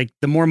 Where it's like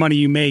the more money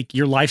you make,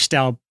 your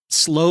lifestyle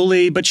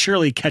slowly but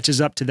surely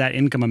catches up to that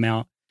income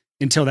amount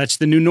until that's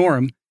the new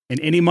norm. And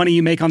any money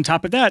you make on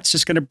top of that, it's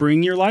just going to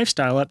bring your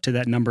lifestyle up to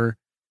that number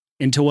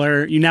into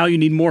where you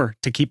need more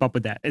to keep up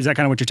with that. Is that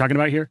kind of what you're talking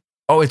about here?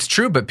 Oh, it's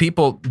true, but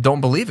people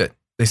don't believe it.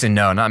 They say,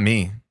 no, not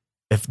me.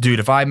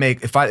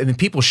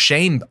 People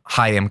shame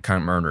high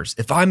income earners.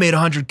 If I made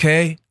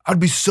 100K, I'd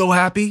be so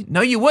happy.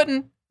 No, you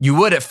wouldn't. You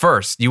would at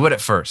first.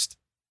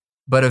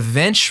 But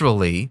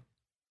eventually,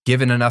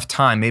 given enough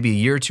time, maybe a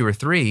year or two or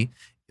three,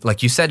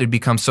 like you said, it'd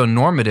become so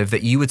normative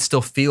that you would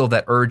still feel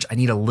that urge, I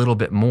need a little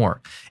bit more.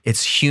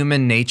 It's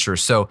human nature.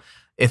 So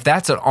if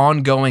that's an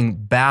ongoing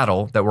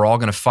battle that we're all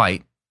going to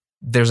fight,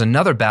 there's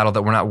another battle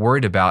that we're not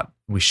worried about,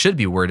 we should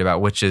be worried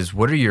about, which is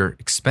what are your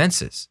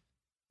expenses?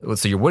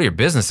 So what are your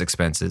business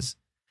expenses?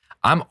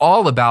 I'm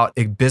all about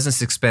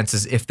business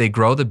expenses if they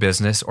grow the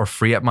business or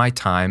free up my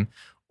time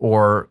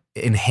or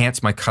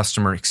enhance my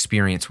customer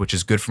experience, which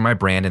is good for my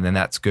brand, and then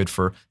that's good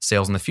for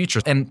sales in the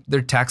future. And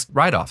they're tax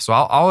write-offs. So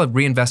I'll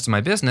reinvest in my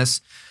business,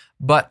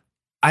 but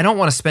I don't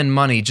want to spend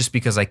money just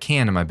because I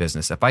can in my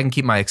business. If I can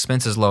keep my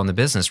expenses low in the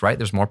business, right,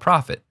 there's more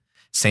profit.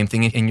 Same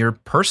thing in your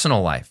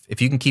personal life.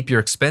 If you can keep your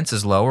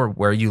expenses low or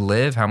where you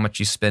live, how much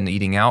you spend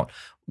eating out,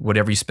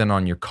 whatever you spend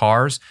on your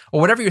cars, or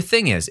whatever your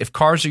thing is. If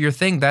cars are your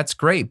thing, that's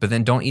great, but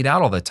then don't eat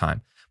out all the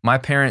time. My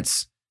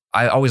parents,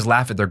 I always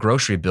laugh at their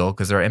grocery bill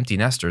because they're empty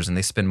nesters and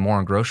they spend more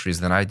on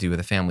groceries than I do with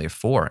a family of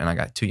 4. And I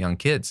got 2 young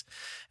kids.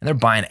 And they're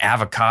buying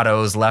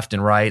avocados left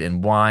and right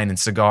and wine and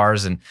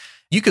cigars. And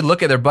you could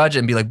look at their budget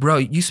and be like, bro,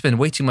 you spend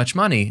way too much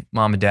money,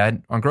 mom and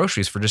dad, on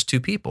groceries for just 2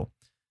 people.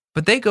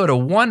 But they go to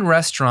one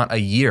restaurant a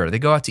year. They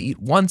go out to eat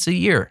once a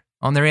year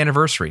on their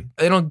anniversary.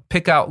 They don't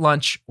pick out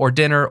lunch or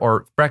dinner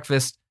or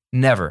breakfast.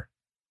 Never.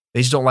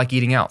 They just don't like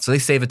eating out. So they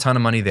save a ton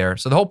of money there.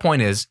 So the whole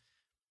point is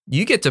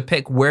you get to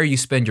pick where you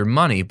spend your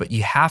money, but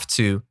you have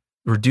to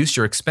reduce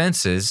your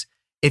expenses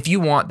if you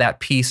want that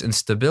peace and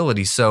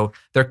stability. So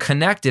they're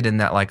connected in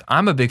that, like,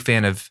 I'm a big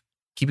fan of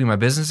keeping my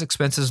business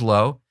expenses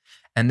low.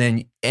 And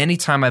then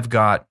anytime I've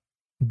got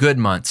good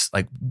months,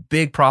 like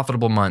big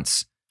profitable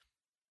months,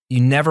 you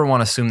never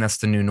want to assume that's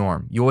the new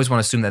norm. You always want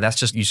to assume that that's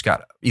just, you just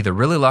got either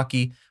really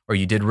lucky or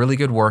you did really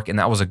good work and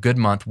that was a good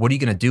month. What are you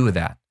going to do with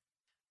that?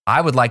 I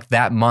would like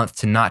that month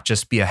to not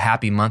just be a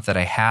happy month that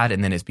I had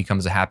and then it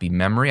becomes a happy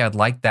memory. I'd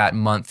like that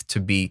month to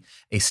be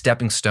a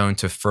stepping stone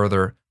to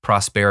further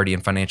prosperity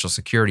and financial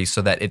security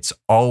so that it's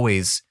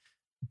always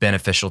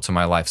beneficial to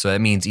my life. So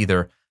that means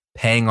either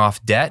paying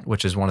off debt,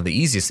 which is one of the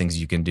easiest things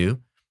you can do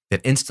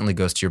that instantly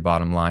goes to your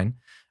bottom line,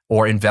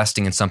 or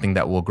investing in something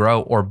that will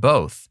grow, or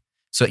both.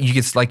 So you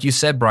get, like you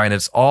said, Brian,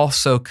 it's all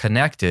so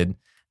connected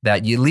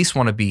that you at least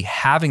want to be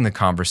having the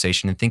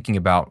conversation and thinking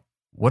about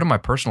what do my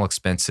personal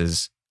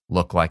expenses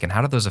look like and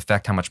how do those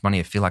affect how much money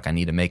I feel like I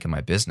need to make in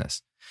my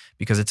business?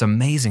 Because it's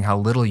amazing how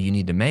little you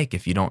need to make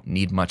if you don't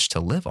need much to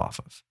live off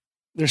of.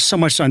 There's so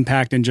much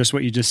unpacked in just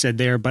what you just said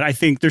there, but I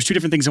think there's two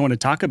different things I want to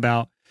talk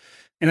about.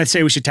 And I'd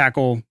say we should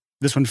tackle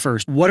this one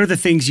first. What are the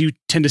things you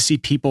tend to see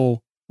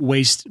people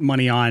waste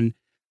money on?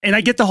 And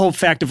I get the whole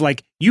fact of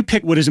like, you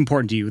pick what is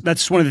important to you.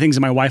 That's one of the things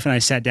that my wife and I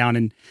sat down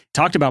and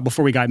talked about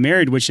before we got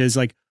married, which is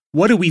like,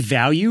 what do we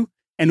value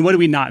and what do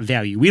we not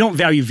value? We don't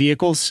value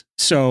vehicles.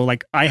 So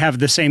like I have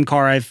the same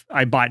car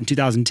I bought in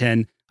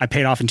 2010. I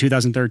paid off in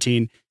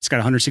 2013. It's got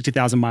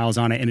 160,000 miles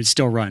on it and it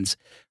still runs.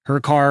 Her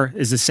car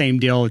is the same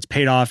deal. It's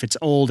paid off. It's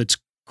old. It's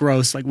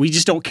gross. Like we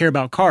just don't care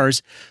about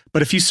cars.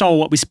 But if you saw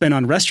what we spend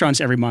on restaurants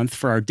every month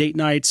for our date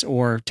nights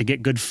or to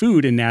get good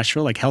food in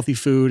Nashville, like healthy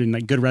food and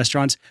like good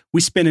restaurants,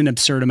 we spend an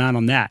absurd amount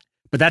on that.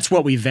 But that's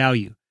what we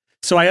value.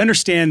 So I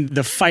understand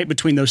the fight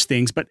between those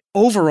things. But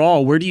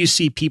overall, where do you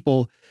see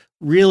people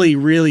really,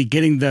 really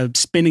getting the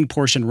spending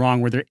portion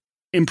wrong where they're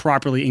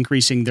improperly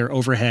increasing their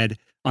overhead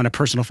on a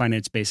personal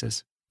finance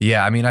basis?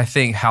 Yeah, I mean, I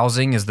think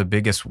housing is the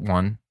biggest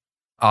one.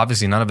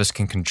 Obviously, none of us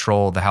can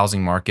control the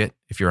housing market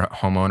if you're a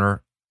homeowner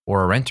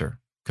or a renter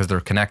because they're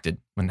connected.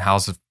 When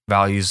house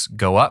values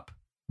go up,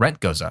 rent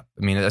goes up.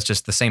 I mean, that's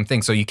just the same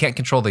thing. So you can't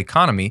control the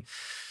economy,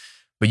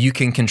 but you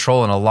can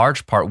control in a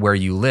large part where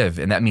you live.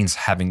 And that means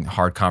having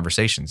hard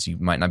conversations. You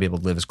might not be able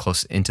to live as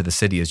close into the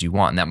city as you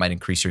want, and that might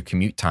increase your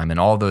commute time. And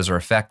all of those are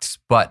effects.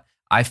 But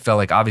I feel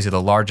like obviously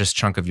the largest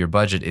chunk of your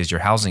budget is your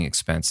housing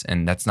expense.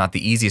 And that's not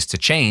the easiest to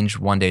change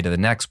one day to the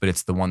next, but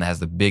it's the one that has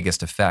the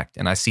biggest effect.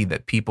 And I see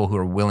that people who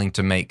are willing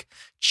to make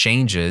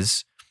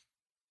changes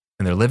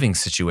in their living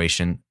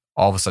situation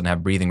all of a sudden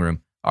have breathing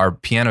room. Our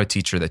piano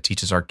teacher that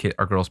teaches our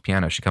girls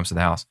piano, she comes to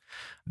the house.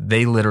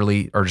 They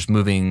literally are just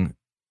moving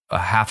a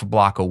half a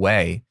block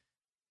away,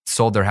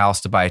 sold their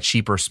house to buy a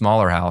cheaper,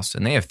 smaller house,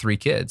 and they have 3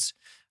 kids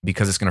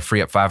because it's going to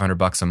free up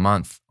 $500 a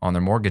month on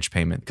their mortgage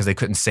payment because they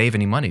couldn't save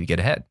any money to get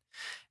ahead.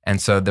 And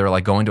so they're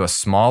like going to a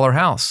smaller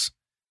house.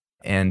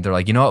 And they're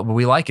like, you know what? Well,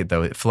 we like it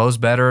though. It flows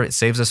better. It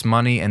saves us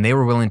money. And they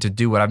were willing to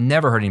do what I've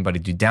never heard anybody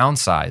do,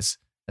 downsize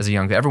as a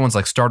young. Everyone's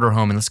like starter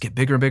home and let's get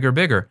bigger and bigger and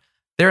bigger.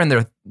 They're in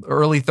their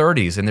early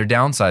 30s and they're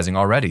downsizing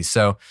already.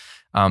 So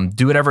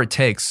do whatever it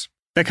takes.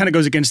 That kind of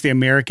goes against the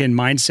American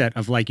mindset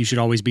of like, you should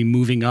always be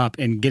moving up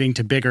and getting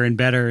to bigger and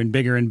better and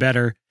bigger and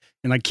better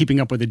and like keeping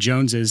up with the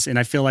Joneses. And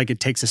I feel like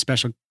it takes a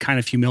special kind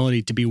of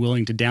humility to be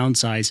willing to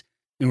downsize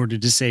in order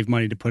to save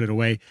money to put it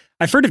away.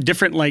 I've heard of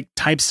different like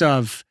types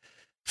of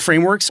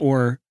frameworks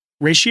or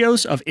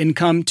ratios of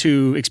income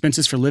to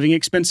expenses for living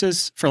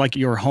expenses for like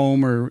your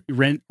home or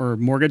rent or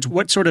mortgage.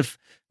 What sort of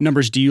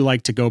numbers do you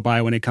like to go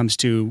by when it comes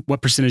to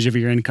what percentage of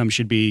your income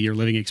should be your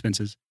living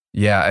expenses?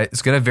 Yeah,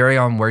 it's going to vary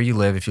on where you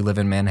live. If you live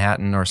in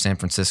Manhattan or San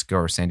Francisco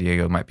or San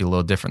Diego, it might be a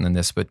little different than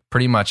this. But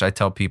pretty much I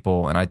tell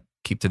people, and I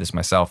keep to this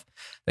myself,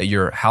 that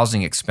your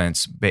housing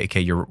expense,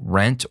 aka your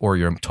rent or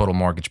your total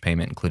mortgage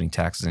payment, including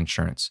taxes and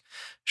insurance,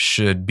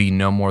 should be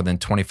no more than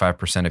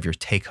 25% of your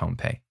take-home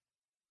pay.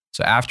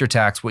 So after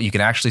tax, what you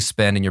can actually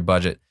spend in your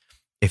budget,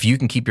 if you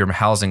can keep your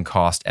housing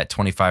cost at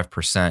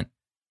 25%,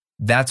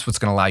 that's what's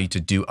going to allow you to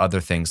do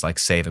other things like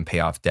save and pay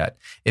off debt.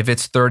 If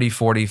it's 30,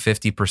 40,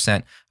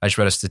 50%, I just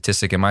read a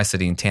statistic in my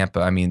city in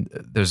Tampa. I mean,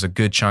 there's a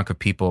good chunk of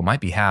people, it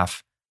might be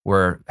half,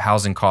 where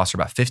housing costs are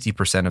about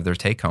 50% of their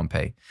take-home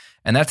pay.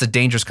 And that's a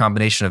dangerous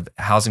combination of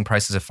housing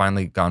prices have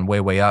finally gone way,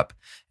 way up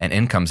and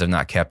incomes have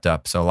not kept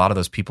up. So a lot of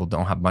those people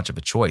don't have much of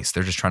a choice.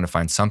 They're just trying to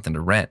find something to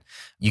rent.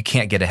 You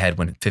can't get ahead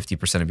when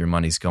 50% of your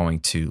money is going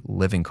to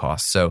living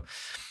costs. So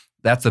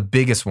that's the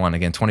biggest one.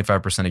 Again,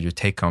 25% of your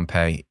take-home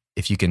pay.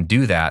 If you can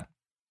do that,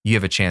 you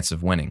have a chance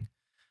of winning.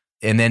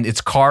 And then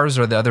it's cars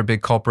are the other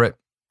big culprit.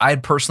 I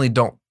personally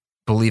don't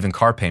believe in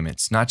car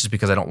payments, not just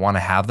because I don't want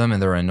to have them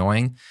and they're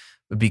annoying,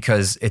 but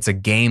because it's a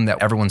game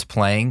that everyone's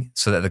playing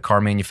so that the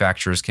car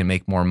manufacturers can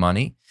make more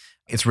money.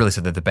 It's really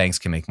so that the banks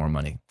can make more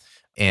money.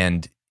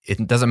 And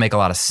it doesn't make a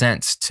lot of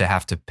sense to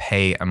have to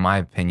pay, in my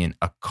opinion,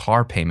 a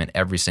car payment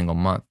every single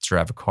month to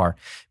have a car,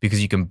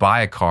 because you can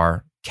buy a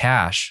car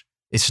cash.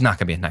 It's just not going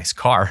to be a nice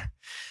car,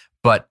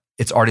 but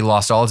it's already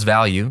lost all its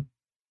value.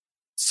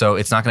 So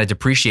it's not going to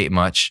depreciate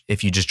much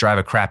if you just drive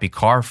a crappy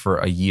car for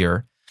a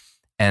year,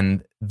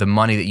 and the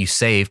money that you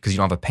save because you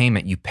don't have a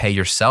payment, you pay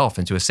yourself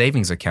into a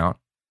savings account.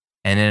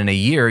 And in a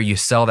year, you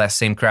sell that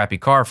same crappy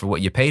car for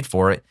what you paid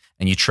for it,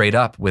 and you trade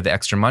up with the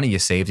extra money you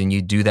saved, and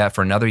you do that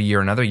for another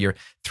year.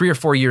 3 or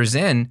 4 years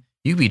in,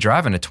 You could be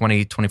driving a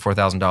 $20,000,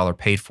 $24,000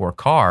 paid for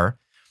car,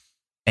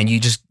 and you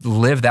just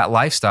live that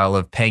lifestyle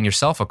of paying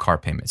yourself a car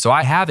payment. So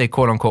I have a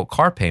quote unquote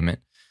car payment.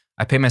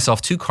 I pay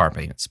myself 2 car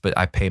payments, but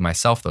I pay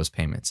myself those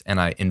payments and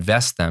I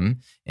invest them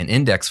in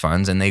index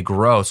funds and they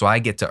grow. So I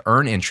get to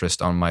earn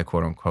interest on my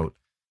quote unquote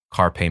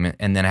car payment.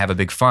 And then I have a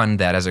big fund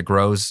that as it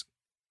grows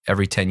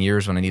every 10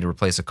 years when I need to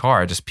replace a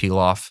car, I just peel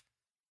off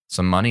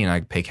some money and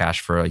I pay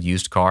cash for a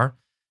used car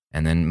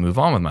and then move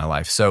on with my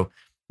life. So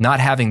not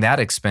having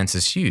that expense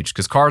is huge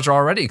because cars are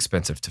already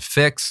expensive to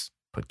fix,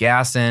 put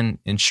gas in,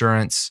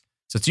 insurance.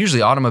 So it's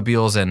usually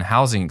automobiles and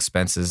housing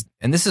expenses.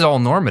 And this is all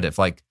normative.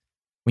 Like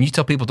when you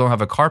tell people don't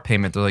have a car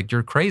payment, they're like,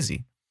 you're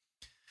crazy.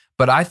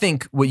 But I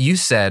think what you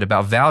said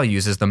about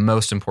values is the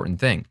most important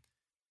thing.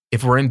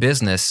 If we're in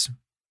business,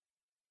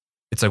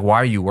 it's like, why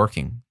are you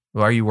working?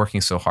 Why are you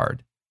working so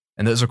hard?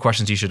 And those are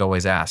questions you should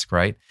always ask,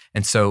 right?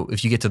 And so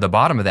if you get to the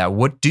bottom of that,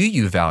 what do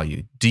you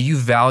value? Do you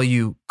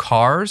value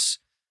cars?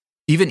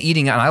 Even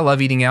eating out, and I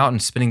love eating out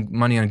and spending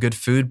money on good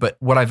food, but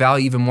what I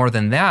value even more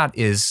than that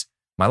is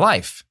my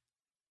life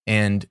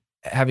and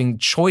having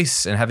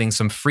choice and having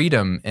some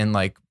freedom. And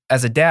like,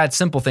 as a dad,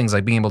 simple things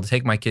like being able to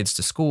take my kids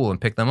to school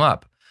and pick them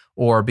up,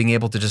 or being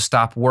able to just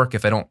stop work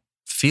if I don't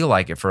feel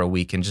like it for a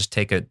week and just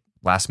take a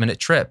last minute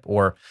trip,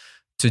 or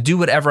to do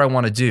whatever I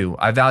want to do.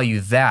 I value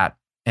that.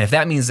 And if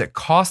that means it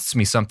costs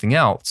me something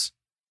else,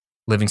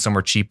 living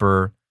somewhere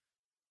cheaper,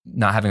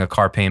 not having a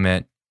car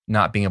payment,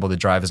 not being able to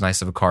drive as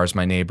nice of a car as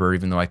my neighbor,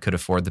 even though I could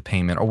afford the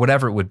payment or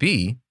whatever it would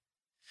be,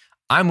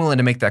 I'm willing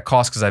to make that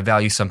cost because I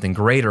value something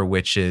greater,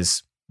 which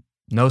is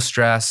no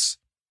stress.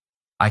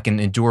 I can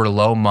endure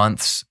low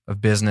months of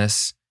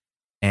business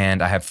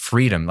and I have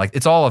freedom. Like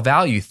it's all a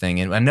value thing.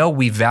 And I know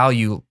we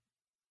value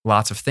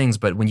lots of things,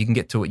 but when you can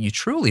get to what you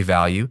truly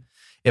value,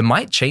 it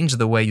might change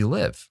the way you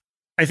live.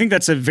 I think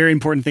that's a very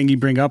important thing you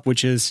bring up,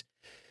 which is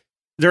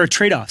there are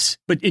trade-offs,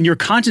 but you're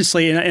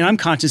consciously, and I'm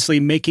consciously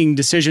making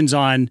decisions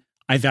on,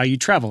 I value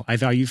travel, I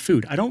value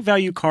food. I don't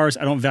value cars.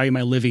 I don't value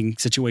my living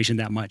situation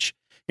that much.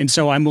 And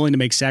so I'm willing to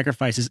make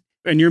sacrifices.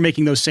 And you're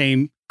making those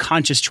same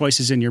conscious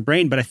choices in your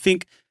brain. But I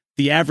think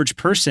the average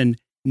person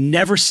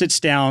never sits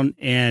down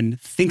and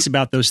thinks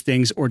about those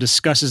things or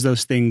discusses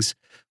those things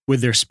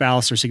with their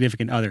spouse or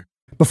significant other.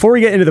 Before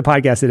we get into the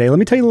podcast today, let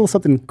me tell you a little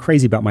something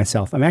crazy about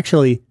myself. I'm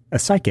actually a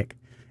psychic,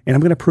 and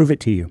I'm going to prove it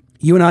to you.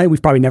 You and I,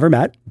 we've probably never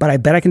met, but I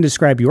bet I can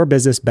describe your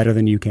business better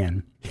than you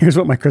can. Here's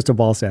what my crystal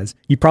ball says.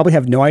 You probably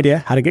have no idea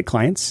how to get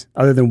clients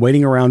other than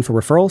waiting around for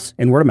referrals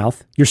and word of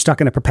mouth. You're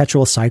stuck in a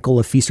perpetual cycle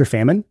of feast or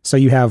famine, so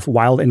you have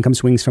wild income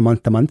swings from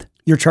month to month.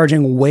 You're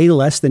charging way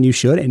less than you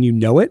should, and you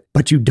know it,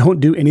 but you don't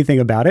do anything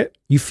about it.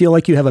 You feel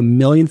like you have a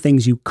million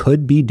things you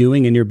could be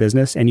doing in your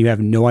business, and you have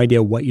no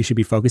idea what you should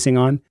be focusing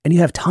on. And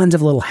you have tons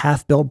of little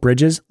half-built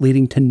bridges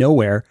leading to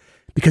nowhere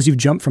because you've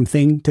jumped from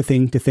thing to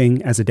thing to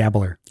thing as a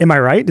dabbler. Am I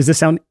right? Does this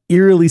sound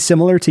eerily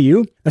similar to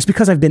you? That's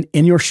because I've been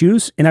in your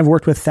shoes and I've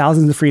worked with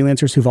thousands of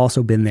freelancers who've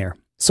also been there.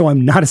 So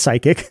I'm not a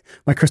psychic.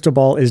 My crystal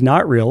ball is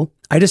not real.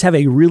 I just have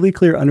a really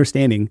clear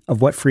understanding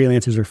of what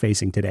freelancers are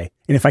facing today.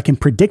 And if I can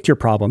predict your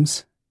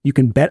problems, you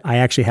can bet I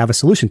actually have a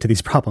solution to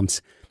these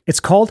problems.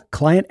 It's called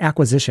client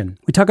acquisition.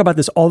 We talk about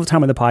this all the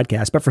time on the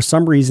podcast, but for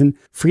some reason,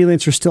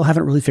 freelancers still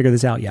haven't really figured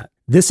this out yet.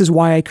 This is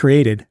why I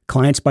created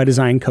Clients by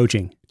Design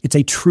Coaching. It's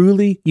a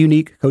truly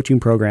unique coaching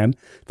program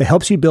that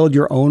helps you build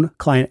your own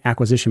client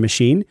acquisition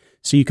machine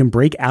so you can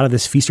break out of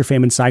this feast or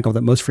famine cycle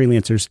that most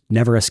freelancers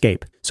never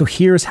escape. So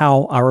here's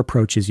how our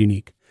approach is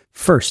unique.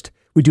 First,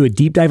 we do a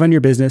deep dive on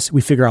your business,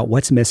 we figure out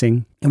what's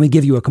missing, and we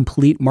give you a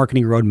complete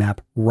marketing roadmap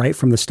right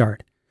from the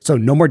start. So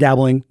no more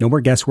dabbling, no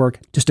more guesswork,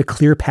 just a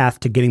clear path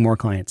to getting more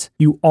clients.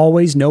 You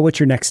always know what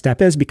your next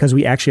step is because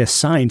we actually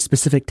assign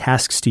specific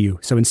tasks to you.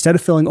 So instead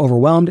of feeling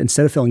overwhelmed,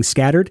 instead of feeling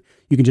scattered,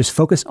 you can just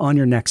focus on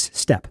your next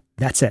step.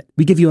 That's it.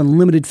 We give you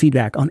unlimited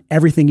feedback on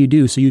everything you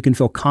do so you can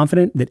feel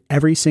confident that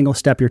every single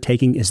step you're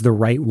taking is the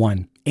right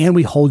one. And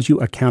we hold you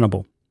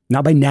accountable,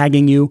 not by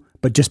nagging you,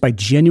 but just by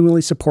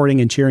genuinely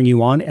supporting and cheering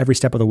you on every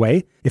step of the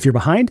way. If you're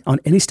behind on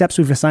any steps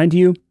we've assigned to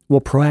you,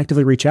 we'll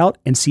proactively reach out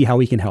and see how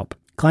we can help.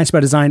 Clients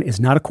by Design is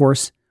not a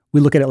course. We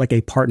look at it like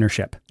a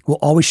partnership. We'll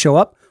always show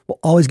up. We'll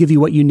always give you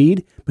what you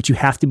need, but you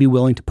have to be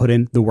willing to put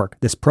in the work.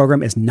 This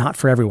program is not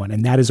for everyone,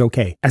 and that is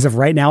okay. As of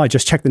right now, I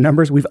just checked the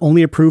numbers. We've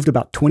only approved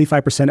about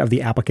 25% of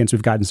the applicants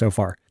we've gotten so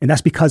far. And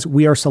that's because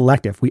we are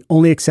selective. We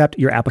only accept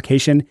your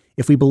application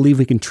if we believe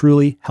we can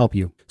truly help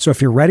you. So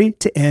if you're ready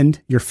to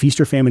end your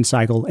feast or famine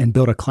cycle and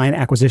build a client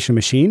acquisition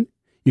machine,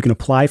 you can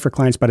apply for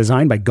Clients by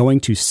Design by going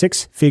to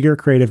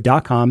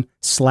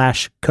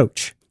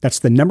sixfigurecreative.com/coach. That's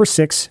the number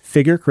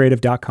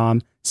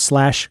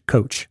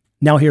 6figurecreative.com/coach.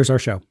 Now here's our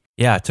show.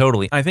 Yeah,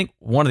 totally. I think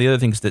one of the other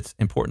things that's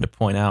important to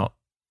point out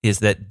is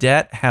that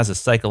debt has a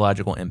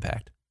psychological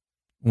impact.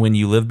 When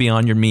you live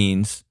beyond your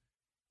means,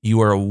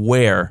 you are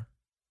aware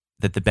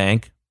that the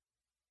bank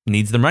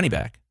needs the money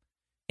back.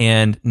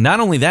 And not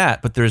only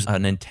that, but there's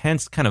an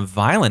intense kind of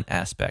violent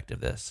aspect of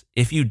this.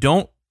 If you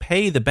don't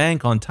pay the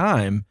bank on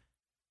time,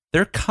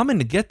 they're coming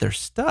to get their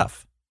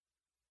stuff.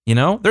 You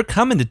know, they're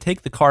coming to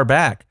take the car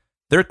back.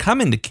 They're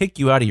coming to kick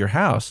you out of your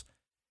house.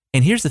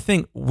 And here's the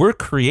thing, we're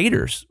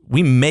creators.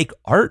 We make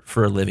art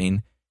for a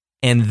living.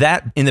 And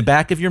that in the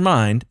back of your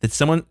mind, that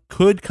someone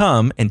could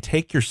come and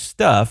take your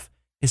stuff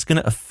is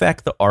going to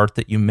affect the art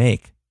that you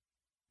make.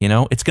 You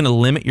know, it's going to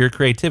limit your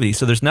creativity.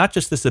 So there's not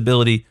just this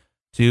ability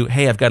to,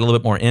 hey, I've got a little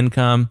bit more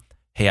income.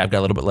 Hey, I've got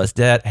a little bit less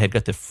debt. Hey, I've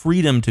got the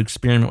freedom to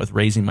experiment with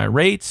raising my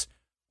rates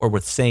or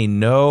with saying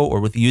no or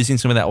with using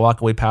some of that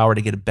walkaway power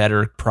to get a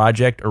better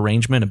project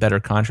arrangement, a better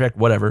contract,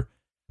 whatever.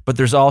 But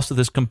there's also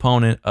this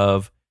component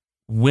of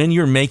when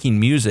you're making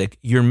music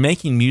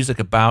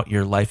about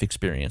your life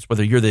experience,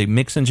 whether you're the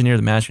mix engineer,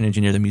 the mastering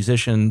engineer, the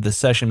musician, the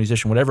session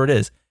musician, whatever it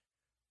is.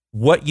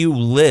 What you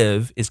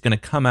live is going to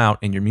come out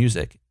in your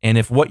music. And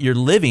if what you're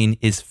living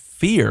is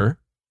fear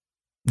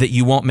that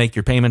you won't make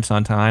your payments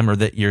on time or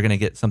that you're going to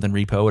get something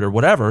repoed or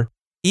whatever,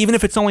 even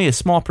if it's only a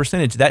small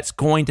percentage, that's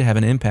going to have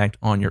an impact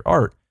on your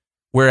art.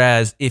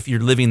 Whereas if you're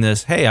living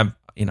this, hey, I'm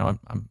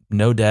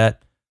no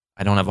debt,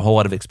 I don't have a whole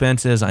lot of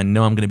expenses, I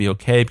know I'm going to be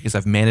okay because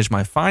I've managed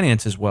my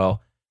finances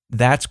well,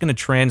 that's going to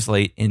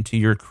translate into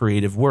your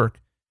creative work.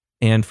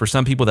 And for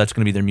some people, that's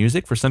going to be their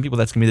music. For some people,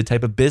 that's going to be the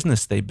type of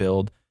business they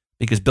build,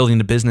 because building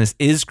a business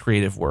is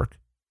creative work.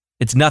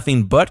 It's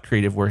nothing but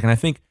creative work. And I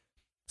think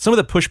some of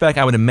the pushback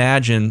I would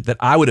imagine that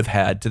I would have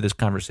had to this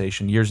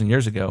conversation years and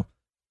years ago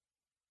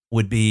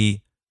would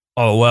be,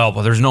 oh, well,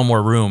 there's no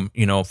more room,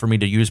 for me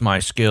to use my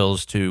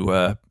skills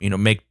to,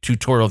 make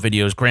tutorial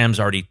videos. Graham's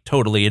already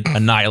totally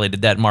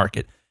annihilated that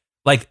market.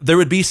 Like, there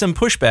would be some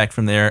pushback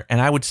from there. And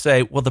I would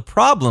say, well, the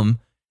problem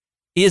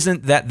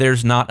isn't that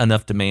there's not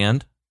enough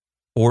demand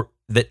or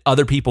that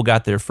other people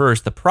got there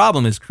first. The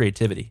problem is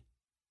creativity.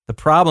 The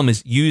problem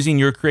is using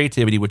your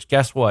creativity, which,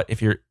 guess what?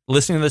 If you're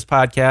listening to this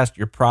podcast,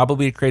 you're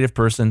probably a creative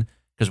person,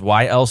 because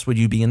why else would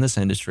you be in this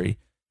industry?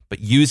 But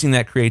using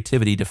that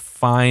creativity to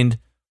find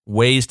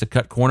ways to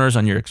cut corners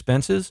on your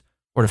expenses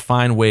or to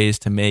find ways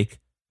to make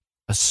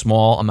a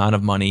small amount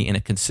of money in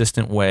a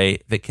consistent way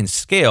that can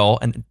scale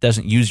and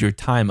doesn't use your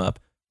time up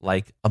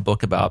like a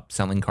book about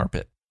selling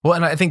carpet. Well,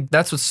 and I think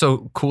that's what's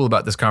so cool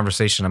about this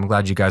conversation. I'm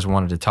glad you guys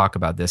wanted to talk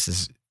about this,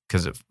 is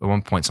because at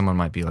one point someone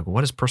might be like,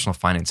 what does personal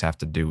finance have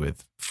to do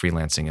with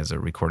freelancing as a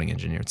recording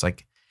engineer? It's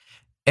like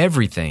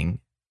everything,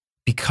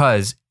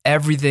 because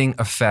everything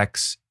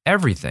affects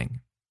everything,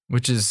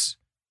 which is,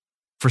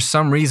 for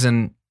some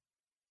reason,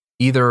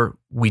 either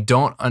we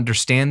don't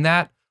understand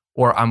that,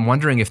 or I'm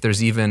wondering if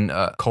there's even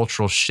a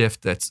cultural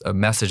shift that's a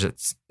message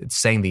that's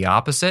saying the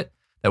opposite,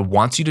 that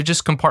wants you to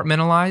just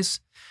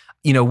compartmentalize.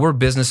 We're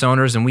business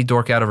owners and we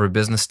dork out over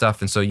business stuff.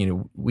 And so,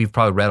 we've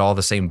probably read all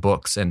the same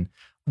books, and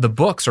the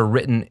books are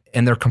written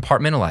and they're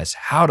compartmentalized.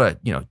 How to,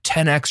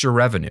 10x your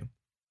revenue.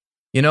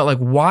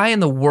 Why in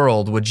the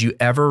world would you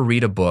ever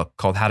read a book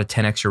called How to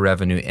 10x Your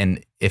Revenue?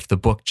 And if the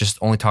book just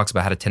only talks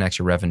about how to 10x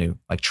your revenue,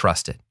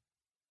 trust it.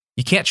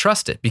 You can't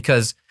trust it,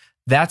 because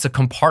that's a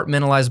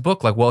compartmentalized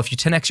book. Well, if you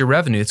 10x your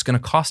revenue, it's going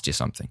to cost you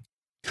something.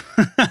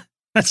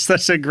 That's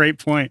such a great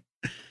point.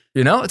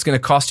 It's going to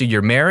cost you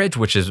your marriage,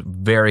 which is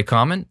very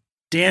common.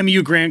 Damn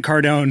you, Grant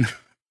Cardone.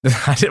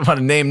 I didn't want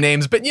to name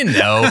names, but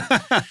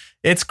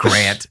it's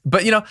Grant.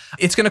 But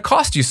it's going to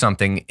cost you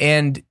something.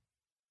 And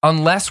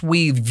unless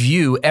we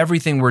view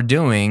everything we're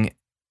doing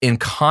in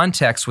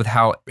context with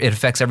how it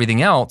affects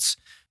everything else,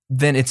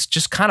 then it's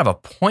just kind of a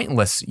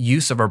pointless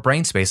use of our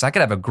brain space. I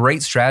could have a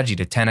great strategy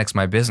to 10x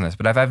my business,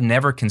 but if I've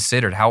never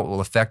considered how it will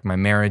affect my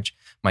marriage,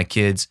 my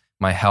kids,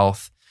 my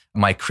health,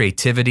 my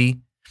creativity,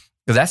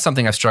 because that's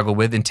something I've struggled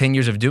with. In 10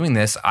 years of doing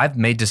this, I've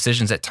made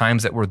decisions at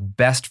times that were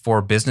best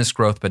for business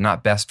growth, but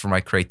not best for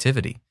my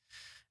creativity.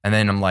 And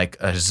then I'm like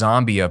a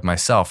zombie of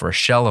myself, or a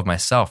shell of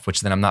myself, which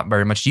then I'm not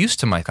very much used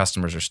to my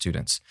customers or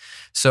students.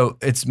 So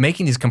it's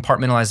making these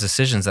compartmentalized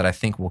decisions that I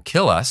think will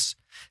kill us.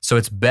 So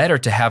it's better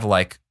to have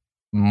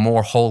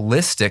more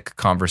holistic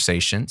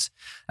conversations.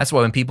 That's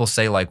why when people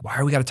say why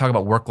are we got to talk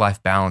about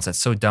work-life balance? That's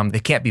so dumb. They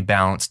can't be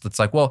balanced. It's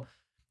well,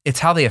 it's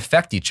how they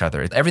affect each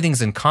other.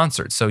 Everything's in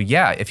concert. So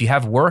yeah, if you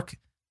have work,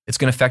 it's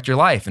going to affect your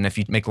life. And if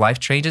you make life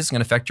changes, it's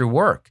going to affect your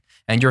work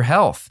and your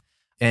health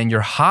and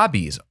your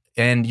hobbies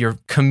and your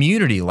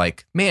community.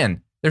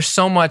 Man, there's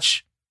so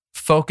much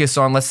focus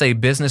on, let's say,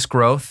 business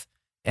growth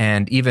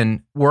and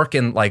even work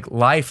in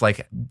life,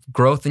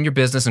 growth in your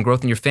business and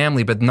growth in your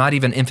family, but not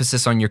even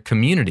emphasis on your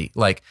community.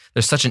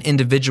 There's such an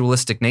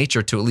individualistic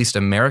nature to at least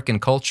American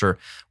culture,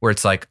 where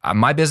it's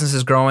my business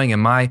is growing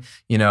and my,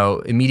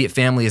 immediate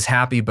family is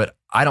happy, but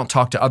I don't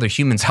talk to other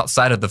humans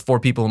outside of the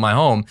 4 people in my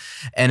home.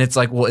 And it's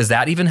well, is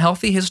that even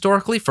healthy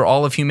historically for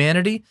all of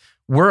humanity?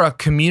 We're a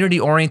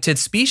community-oriented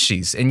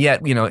species. And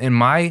yet, in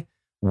my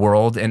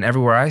world and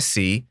everywhere I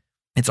see,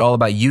 it's all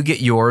about you get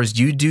yours,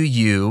 you do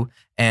you.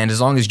 And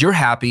as long as you're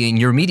happy and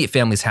your immediate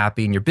family's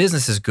happy and your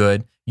business is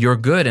good, you're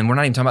good. And we're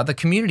not even talking about the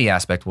community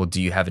aspect. Well,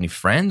 do you have any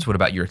friends? What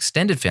about your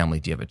extended family?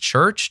 Do you have a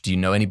church? Do you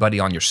know anybody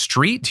on your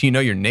street? Do you know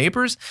your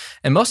neighbors?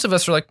 And most of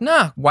us are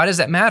nah, why does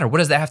that matter? What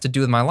does that have to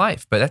do with my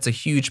life? But that's a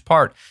huge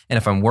part. And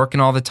if I'm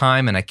working all the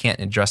time and I can't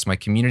address my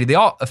community, they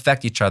all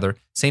affect each other.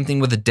 Same thing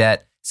with the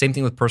debt, same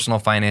thing with personal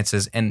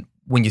finances. And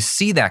when you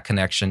see that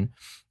connection,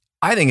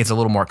 I think it's a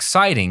little more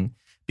exciting,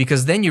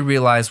 Because then you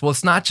realize, well,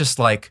 it's not just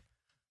like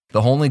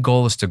the only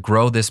goal is to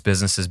grow this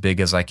business as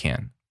big as I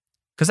can.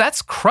 Because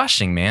that's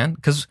crushing, man.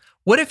 Because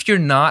what if you're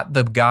not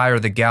the guy or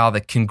the gal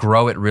that can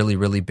grow it really,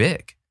 really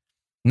big?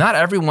 Not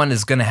everyone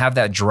is going to have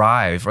that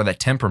drive or that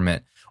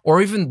temperament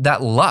or even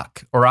that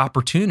luck or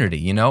opportunity,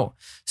 you know?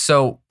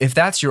 So if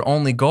that's your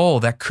only goal,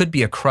 that could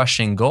be a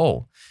crushing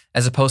goal,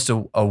 as opposed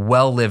to a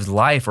well-lived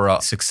life or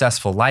a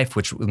successful life,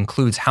 which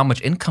includes how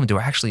much income do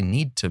I actually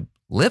need to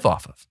live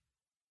off of?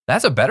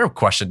 That's a better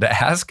question to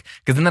ask,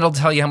 because then that'll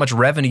tell you how much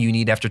revenue you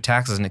need after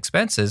taxes and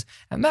expenses,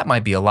 and that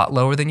might be a lot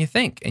lower than you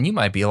think, and you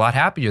might be a lot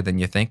happier than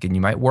you think, and you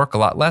might work a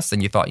lot less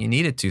than you thought you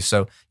needed to.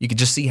 So you could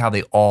just see how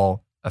they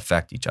all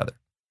affect each other.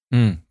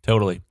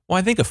 Totally. Well,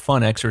 I think a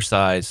fun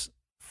exercise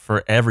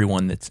for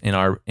everyone that's in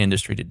our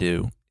industry to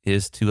do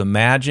is to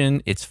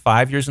imagine it's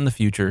 5 years in the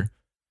future,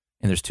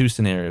 and there's two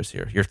scenarios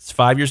here. You're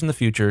 5 years in the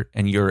future,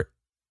 and you're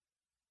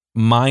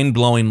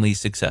mind-blowingly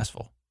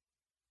successful.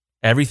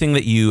 Everything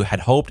that you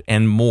had hoped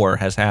and more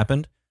has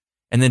happened.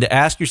 And then to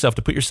ask yourself,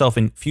 to put yourself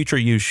in future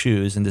you's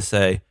shoes and to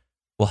say,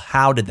 well,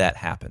 how did that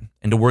happen?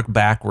 And to work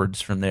backwards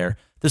from there.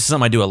 This is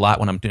something I do a lot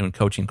when I'm doing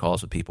coaching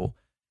calls with people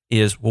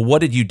is, well,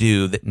 what did you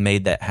do that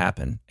made that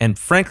happen? And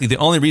frankly, the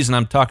only reason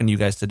I'm talking to you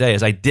guys today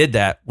is I did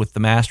that with the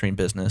mastering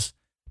business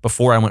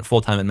before I went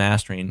full-time in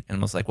mastering. And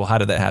I was like, well, how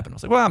did that happen? I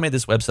was like, well, I made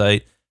this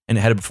website and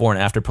it had a before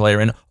and after player.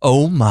 And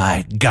oh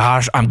my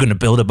gosh, I'm going to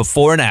build a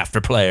before and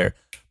after player.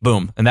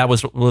 Boom. And that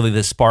was really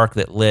the spark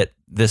that lit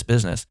this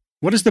business.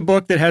 What is the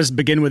book that has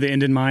begin with the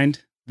end in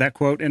mind? That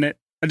quote in it?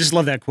 I just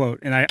love that quote.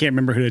 And I can't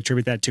remember who to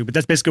attribute that to, but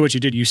that's basically what you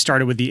did. You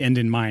started with the end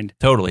in mind.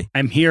 Totally.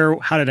 I'm here.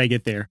 How did I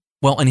get there?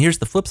 Well, and here's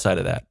the flip side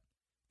of that.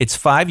 It's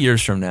 5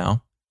 years from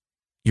now,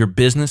 your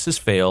business has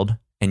failed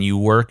and you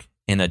work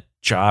in a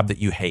job that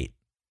you hate.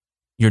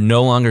 You're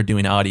no longer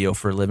doing audio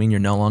for a living. You're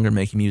no longer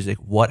making music.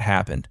 What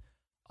happened?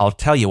 I'll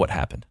tell you what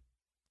happened,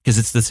 because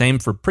it's the same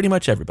for pretty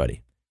much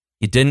everybody.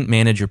 You didn't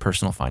manage your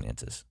personal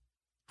finances.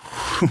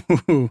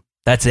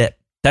 That's it.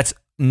 That's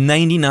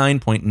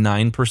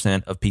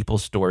 99.9% of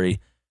people's story.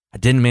 I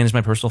didn't manage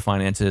my personal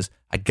finances.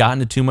 I got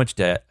into too much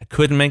debt. I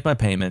couldn't make my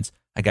payments.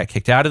 I got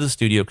kicked out of the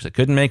studio because I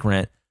couldn't make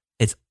rent.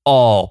 It's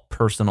all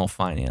personal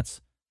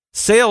finance.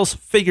 Sales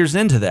figures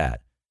into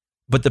that,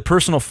 but the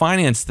personal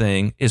finance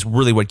thing is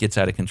really what gets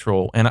out of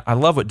control. And I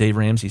love what Dave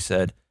Ramsey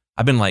said.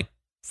 I've been like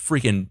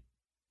freaking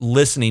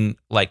listening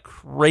like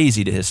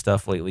crazy to his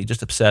stuff lately,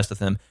 just obsessed with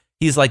him.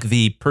 He's like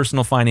the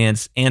personal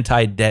finance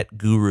anti-debt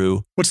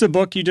guru. What's the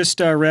book you just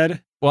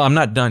read? Well, I'm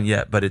not done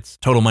yet, but it's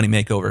Total Money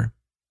Makeover.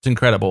 It's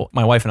incredible.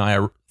 My wife and I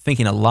are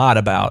thinking a lot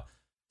about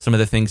some of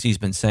the things he's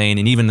been saying,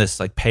 and even this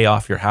like pay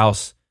off your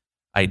house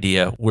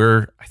idea.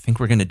 I think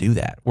we're going to do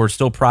that. We're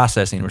still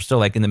processing. We're still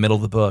like in the middle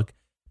of the book,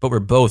 but we're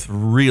both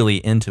really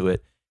into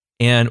it.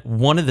 And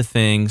one of the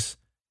things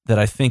that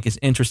I think is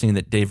interesting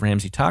that Dave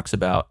Ramsey talks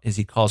about is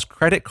he calls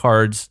credit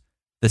cards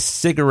the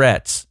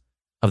cigarettes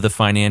of the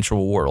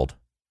financial world.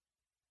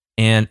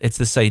 And it's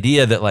this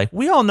idea that like,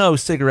 we all know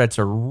cigarettes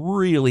are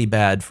really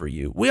bad for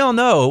you. We all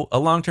know a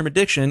long-term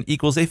addiction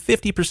equals a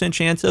 50%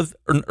 chance of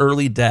an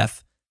early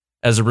death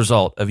as a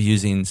result of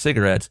using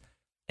cigarettes.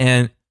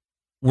 And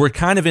we're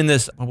kind of in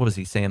this, what was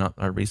he saying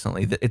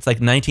recently? It's like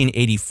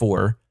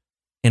 1984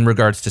 in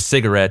regards to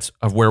cigarettes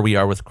of where we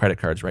are with credit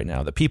cards right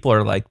now. That people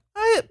are like,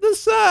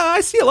 I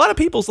see a lot of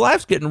people's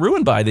lives getting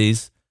ruined by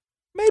these.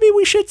 Maybe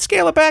we should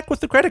scale it back with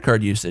the credit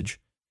card usage.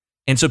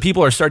 And so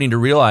people are starting to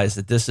realize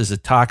that this is a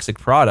toxic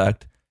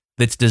product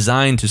that's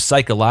designed to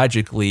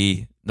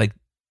psychologically like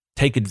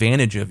take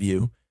advantage of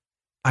you.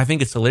 I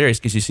think it's hilarious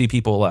because you see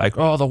people like,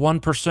 oh, the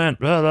 1%,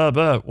 blah, blah,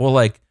 blah. Well,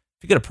 like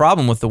if you get a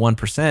problem with the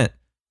 1%,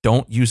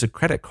 don't use a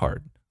credit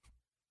card.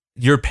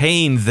 You're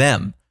paying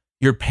them.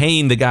 You're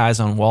paying the guys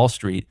on Wall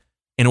Street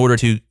in order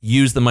to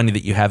use the money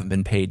that you haven't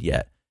been paid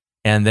yet.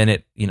 And then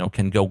it,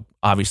 can go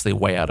obviously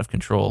way out of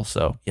control.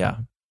 So yeah.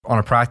 On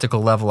a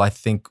practical level, I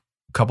think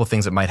a couple of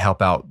things that might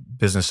help out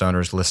business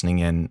owners listening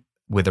in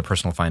with their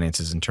personal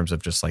finances in terms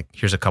of just like,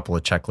 here's a couple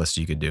of checklists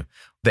you could do.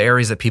 The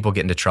areas that people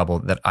get into trouble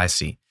that I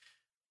see.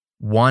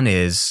 One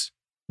is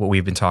what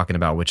we've been talking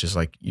about, which is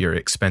like your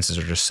expenses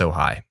are just so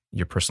high,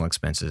 your personal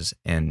expenses.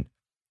 And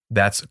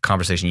that's a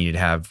conversation you need to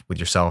have with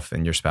yourself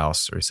and your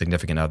spouse or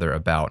significant other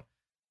about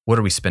what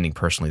are we spending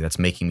personally that's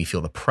making me feel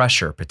the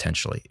pressure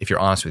potentially, if you're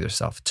honest with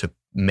yourself, to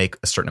make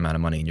a certain amount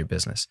of money in your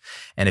business.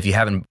 And if you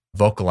haven't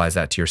vocalized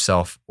that to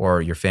yourself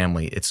or your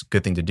family, it's a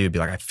good thing to do. Be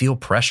like, I feel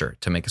pressure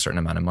to make a certain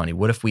amount of money.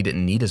 What if we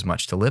didn't need as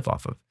much to live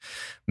off of?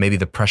 Maybe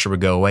the pressure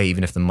would go away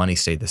even if the money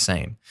stayed the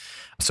same.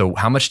 So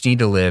how much do you need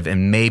to live?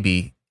 And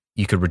maybe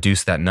you could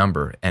reduce that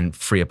number and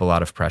free up a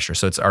lot of pressure.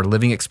 So it's our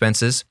living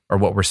expenses or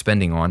what we're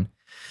spending on.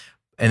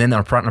 And then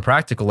on a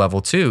practical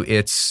level too,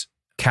 it's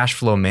cash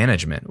flow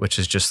management, which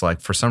is just like,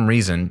 for some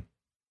reason,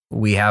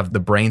 we have the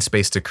brain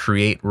space to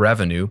create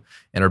revenue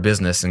in our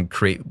business and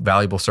create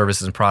valuable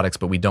services and products,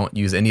 but we don't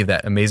use any of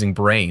that amazing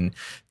brain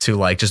to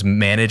like just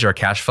manage our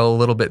cash flow a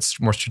little bit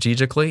more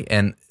strategically.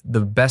 And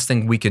the best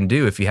thing we can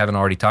do, if you haven't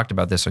already talked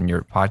about this on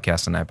your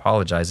podcast, and I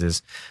apologize,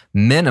 is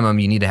minimum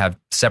you need to have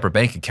separate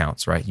bank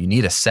accounts, right? You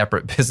need a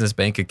separate business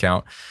bank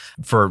account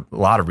for a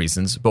lot of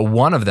reasons. But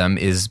one of them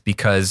is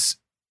because,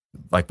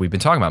 like we've been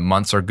talking about,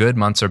 months are good,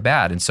 months are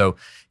bad. And so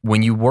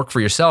when you work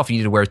for yourself, you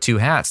need to wear two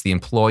hats, the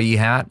employee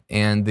hat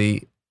and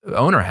the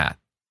owner hat.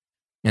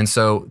 And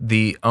so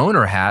the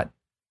owner hat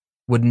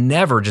would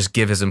never just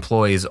give his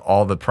employees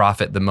all the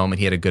profit the moment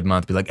he had a good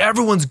month, be like,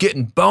 everyone's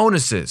getting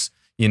bonuses,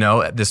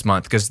 this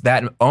month, because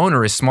that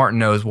owner is smart and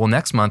knows, well,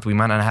 next month we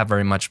might not have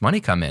very much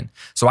money come in.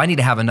 So I need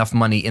to have enough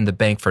money in the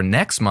bank for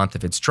next month,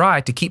 if it's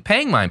dry, to keep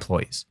paying my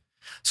employees.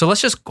 So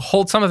let's just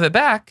hold some of it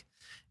back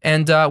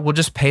and we'll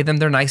just pay them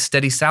their nice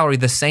steady salary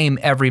the same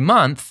every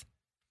month.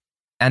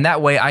 And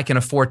that way I can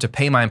afford to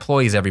pay my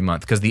employees every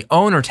month because the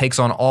owner takes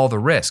on all the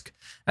risk.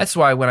 That's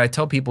why when I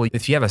tell people,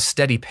 if you have a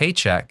steady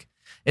paycheck,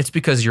 it's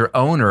because your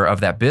owner of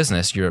that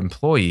business, your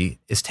employee,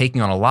 is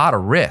taking on a lot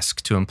of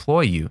risk to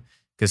employ you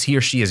because he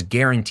or she is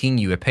guaranteeing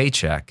you a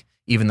paycheck,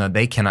 even though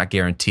they cannot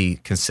guarantee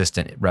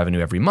consistent revenue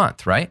every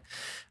month, right?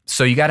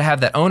 So you got to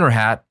have that owner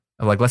hat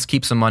of like, let's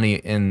keep some money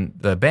in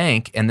the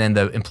bank. And then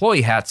the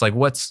employee hat's like,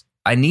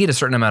 I need a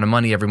certain amount of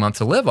money every month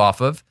to live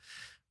off of.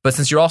 But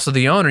since you're also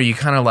the owner, you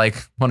kind of like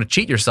want to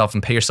cheat yourself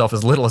and pay yourself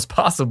as little as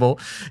possible,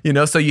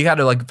 so you got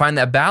to like find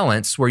that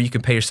balance where you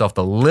can pay yourself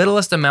the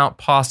littlest amount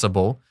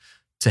possible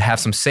to have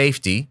some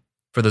safety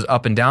for those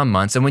up and down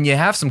months. And when you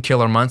have some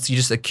killer months, you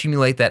just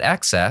accumulate that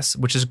excess,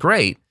 which is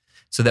great,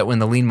 so that when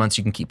the lean months,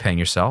 you can keep paying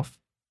yourself.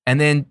 And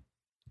then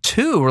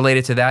 2,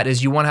 related to that,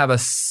 is you want to have a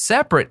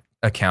separate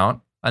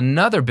account,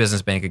 another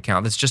business bank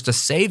account that's just a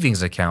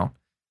savings account.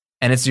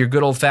 And it's your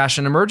good old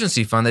fashioned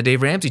emergency fund that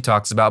Dave Ramsey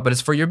talks about, but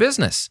it's for your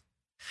business.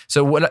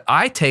 So what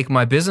I take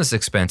my business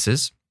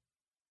expenses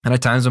and I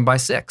times them by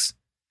 6.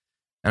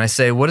 And I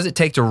say, what does it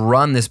take to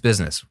run this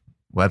business?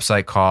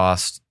 Website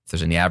cost, if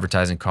there's any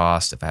advertising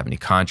cost, if I have any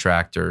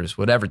contractors,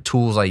 whatever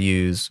tools I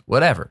use,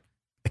 whatever,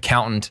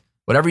 accountant,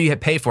 whatever you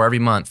pay for every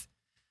month,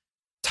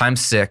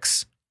 times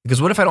 6.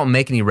 Because what if I don't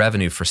make any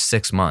revenue for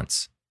 6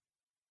 months?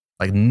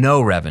 Like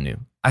no revenue.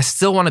 I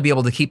still want to be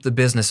able to keep the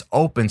business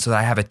open so that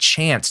I have a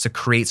chance to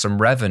create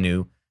some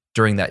revenue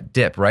during that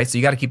dip, right? So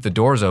you got to keep the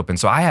doors open.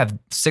 So I have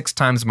 6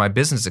 times my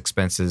business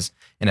expenses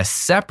in a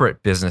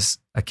separate business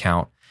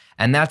account.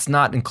 And that's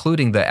not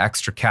including the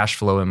extra cash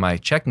flow in my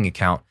checking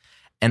account.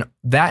 And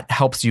that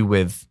helps you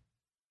with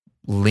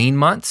lean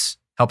months,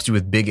 helps you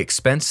with big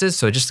expenses.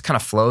 So it just kind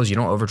of flows. You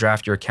don't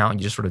overdraft your account.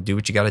 You just sort of do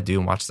what you got to do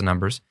and watch the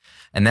numbers.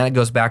 And then it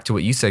goes back to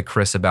what you said,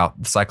 Chris,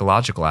 about the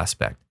psychological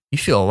aspect. You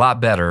feel a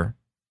lot better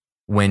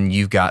when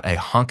you've got a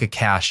hunk of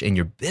cash in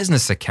your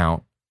business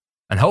account.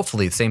 And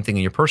hopefully the same thing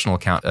in your personal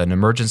account, an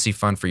emergency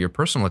fund for your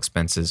personal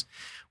expenses,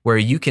 where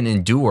you can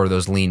endure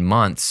those lean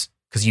months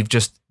because you've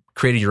just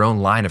created your own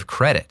line of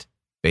credit,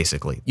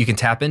 basically. You can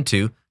tap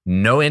into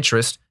no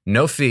interest,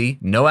 no fee,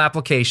 no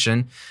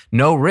application,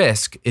 no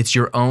risk. It's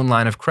your own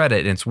line of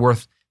credit. And it's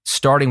worth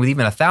starting with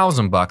even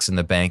 $1,000 in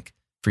the bank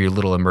for your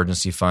little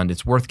emergency fund.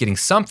 It's worth getting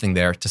something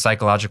there to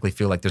psychologically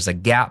feel like there's a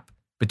gap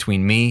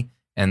between me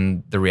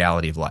and the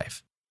reality of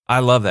life. I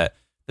love that.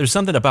 There's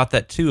something about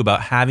that too,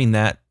 about having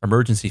that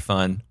emergency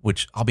fund,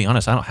 which I'll be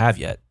honest, I don't have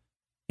yet.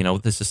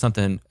 This is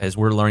something, as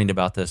we're learning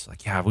about this,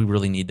 like, yeah, we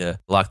really need to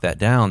lock that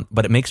down.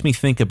 But it makes me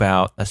think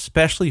about,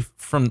 especially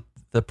from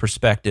the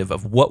perspective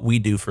of what we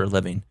do for a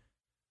living,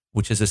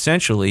 which is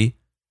essentially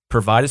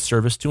provide a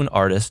service to an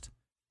artist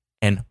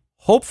and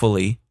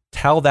hopefully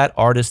tell that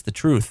artist the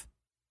truth.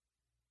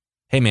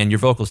 Hey man, your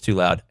vocal's too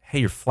loud. Hey,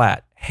 you're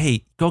flat.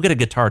 Hey, go get a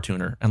guitar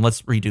tuner and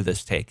let's redo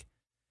this take.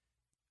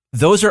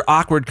 Those are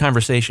awkward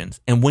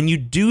conversations. And when you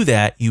do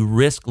that, you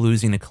risk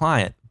losing a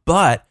client.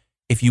 But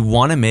if you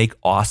want to make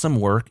awesome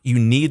work, you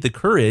need the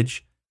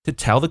courage to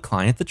tell the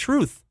client the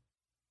truth.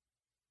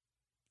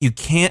 You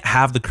can't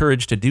have the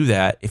courage to do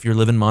that if you're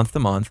living month to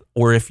month,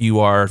 or if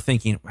you are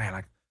thinking, man,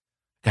 I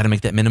got to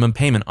make that minimum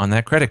payment on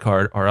that credit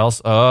card, or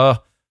else going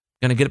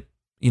to get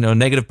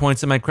negative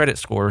points in my credit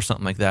score or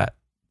something like that.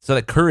 So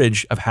that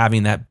courage of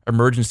having that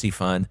emergency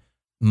fund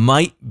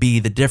might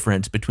be the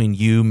difference between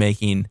you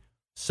making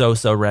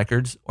so-so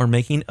records or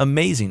making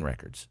amazing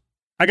records.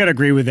 I got to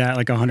agree with that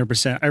like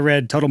 100%. I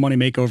read Total Money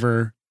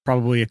Makeover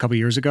probably a couple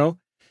years ago.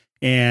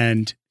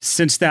 And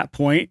since that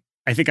point,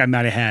 I think I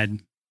might have had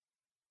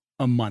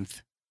a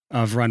month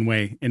of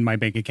runway in my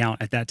bank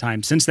account at that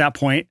time. Since that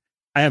point,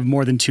 I have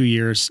more than 2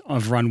 years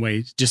of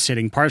runway just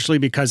sitting, partially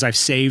because I've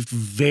saved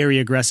very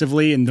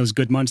aggressively in those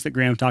good months that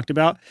Graham talked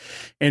about,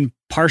 and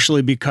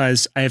partially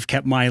because I have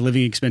kept my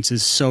living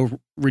expenses so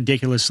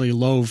ridiculously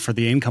low for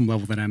the income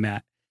level that I'm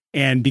at.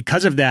 And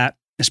because of that,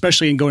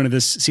 especially in going to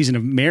this season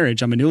of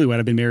marriage, I'm a newlywed.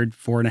 I've been married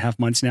 4.5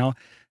 months now.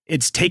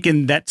 It's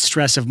taken that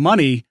stress of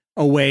money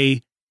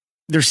away.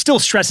 There's still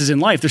stresses in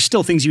life. There's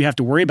still things you have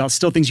to worry about,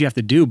 still things you have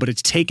to do, but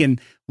it's taken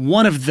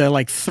one of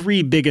the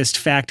 3 biggest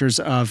factors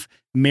of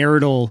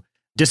marital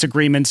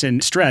disagreements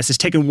and stress is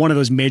taking one of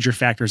those major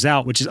factors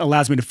out, which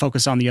allows me to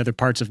focus on the other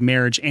parts of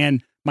marriage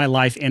and my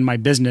life and my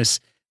business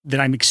that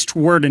I'm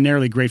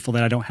extraordinarily grateful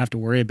that I don't have to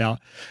worry about.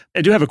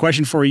 I do have a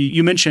question for you.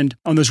 You mentioned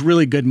on those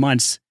really good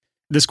months,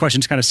 this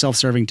question's kind of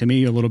self-serving to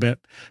me a little bit,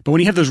 but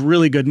when you have those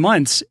really good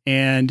months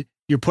and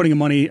you're putting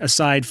money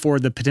aside for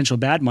the potential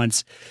bad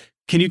months,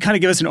 can you kind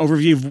of give us an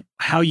overview of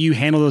how you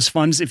handle those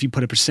funds? If you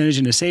put a percentage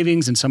into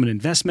savings and some in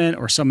investment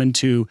or some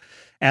into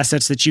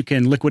assets that you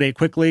can liquidate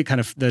quickly, kind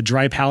of the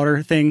dry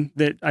powder thing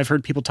that I've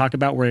heard people talk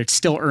about where it's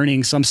still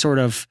earning some sort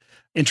of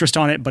interest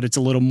on it, but it's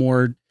a little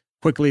more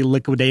quickly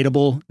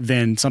liquidatable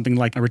than something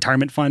like a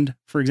retirement fund,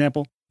 for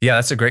example? Yeah,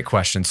 that's a great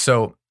question.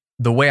 So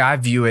the way I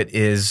view it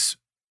is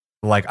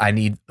like I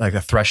need like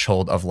a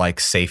threshold of like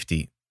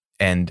safety.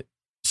 And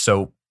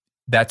so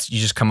that's, you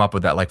just come up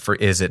with that. Like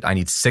I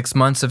need 6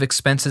 months of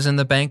expenses in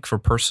the bank for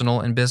personal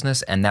and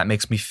business, and that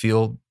makes me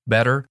feel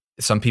better.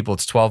 Some people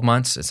it's 12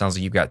 months. It sounds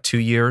like you've got 2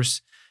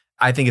 years.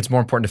 I think it's more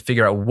important to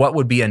figure out what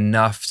would be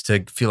enough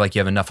to feel like you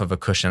have enough of a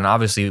cushion. And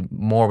obviously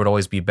more would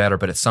always be better,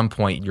 but at some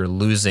point you're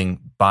losing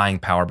buying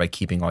power by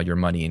keeping all your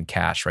money in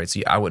cash, right?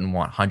 So I wouldn't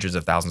want hundreds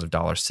of thousands of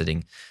dollars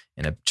sitting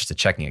in just a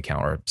checking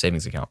account or a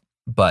savings account.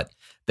 But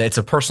it's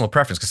a personal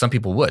preference because some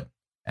people would,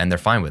 and they're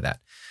fine with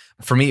that.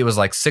 For me, it was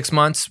like 6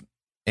 months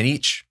in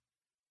each.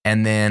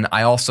 And then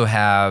I also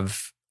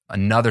have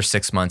another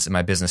 6 months in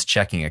my business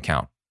checking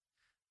account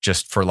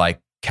just for like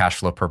cash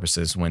flow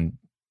purposes when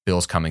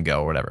bills come and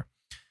go or whatever.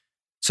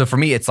 So for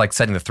me, it's like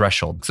setting the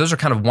threshold. Because those are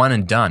kind of one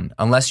and done,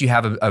 unless you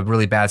have a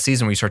really bad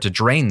season where you start to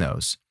drain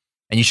those.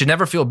 And you should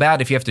never feel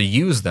bad if you have to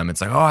use them.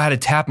 It's like, oh, I had to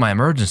tap my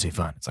emergency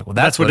fund. It's like, well,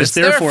 that's what it's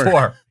there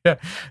for. Yeah.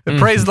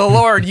 Praise the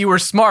Lord, you were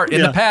smart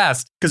in the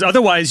past. Because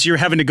otherwise you're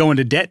having to go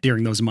into debt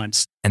during those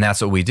months. And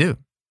that's what we do.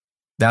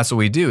 That's what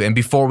we do. And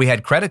before we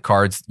had credit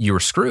cards, you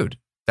were screwed.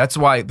 That's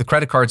why the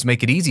credit cards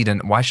make it easy to,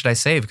 why should I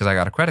save? Because I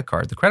got a credit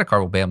card. The credit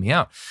card will bail me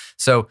out.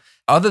 So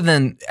other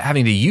than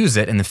having to use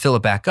it and then fill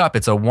it back up,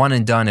 it's a one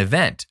and done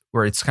event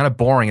where it's kind of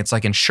boring. It's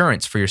like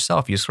insurance for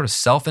yourself. You sort of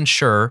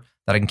self-insure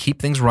that I can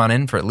keep things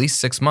running for at least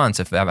 6 months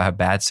if I have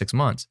bad 6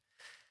 months.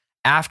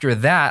 After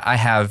that, I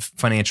have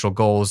financial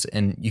goals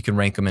and you can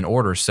rank them in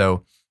order.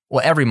 So,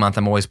 every month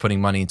I'm always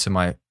putting money into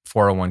my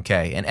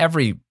 401k. And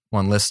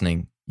everyone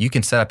listening, you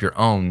can set up your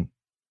own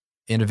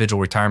individual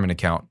retirement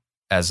account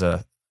as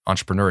a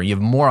entrepreneur. You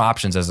have more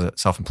options as a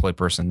self-employed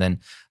person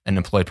than an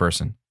employed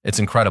person. It's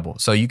incredible.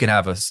 So you can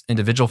have an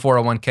individual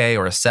 401k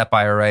or a SEP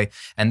IRA,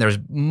 and there's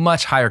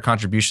much higher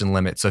contribution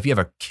limit. So if you have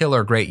a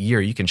killer great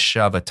year, you can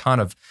shove a ton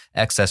of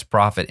excess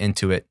profit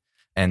into it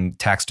and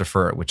tax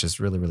defer it, which is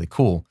really, really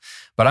cool.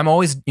 But I'm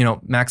always,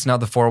 maxing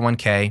out the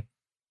 401k.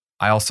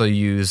 I also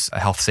use a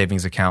health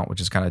savings account, which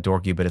is kind of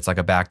dorky, but it's like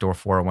a backdoor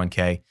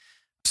 401k.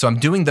 So I'm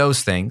doing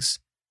those things.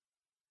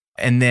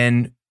 And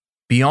then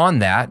beyond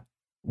that,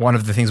 one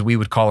of the things we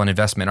would call an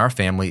investment in our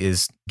family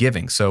is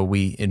giving. So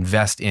we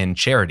invest in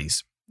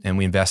charities and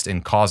we invest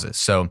in causes.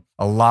 So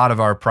a lot of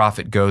our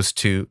profit goes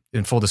to,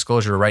 in full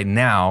disclosure, right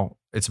now,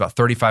 it's about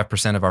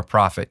 35% of our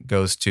profit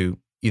goes to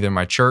either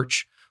my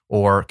church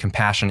or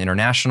Compassion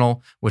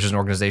International, which is an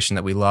organization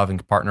that we love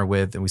and partner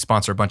with. And we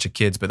sponsor a bunch of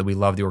kids, but we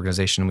love the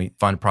organization. We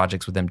fund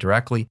projects with them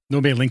directly.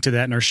 There'll be a link to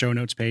that in our show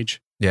notes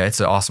page. Yeah, it's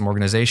an awesome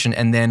organization.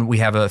 And then we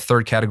have a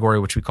third category,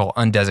 which we call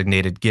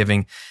undesignated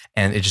giving.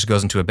 And it just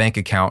goes into a bank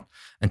account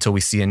until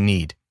we see a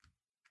need.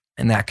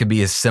 And that could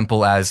be as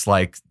simple as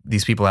like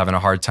these people having a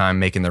hard time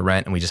making their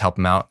rent and we just help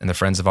them out and they're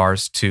friends of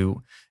ours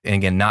to, and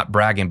again, not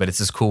bragging, but it's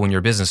just cool when you're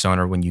a business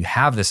owner, when you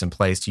have this in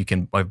place,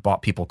 I've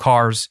bought people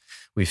cars,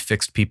 we've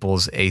fixed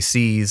people's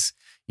ACs,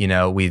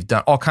 we've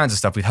done all kinds of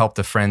stuff. We've helped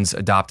the friends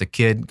adopt a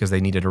kid because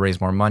they needed to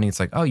raise more money. It's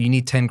like, oh, you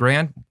need 10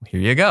 grand? Here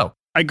you go.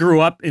 I grew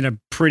up in a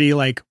pretty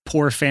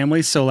poor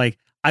family. So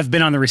I've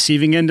been on the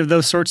receiving end of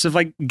those sorts of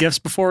gifts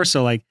before.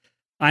 So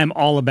I'm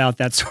all about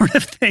that sort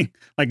of thing.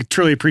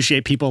 Truly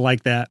appreciate people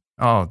like that.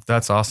 Oh,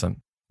 that's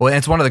awesome. Well,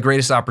 it's one of the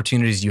greatest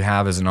opportunities you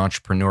have as an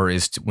entrepreneur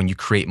is when you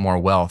create more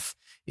wealth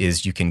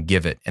is you can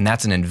give it. And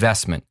that's an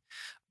investment.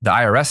 The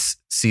IRS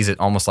sees it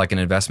almost like an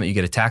investment. You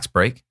get a tax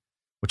break,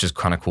 which is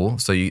kind of cool.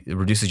 So it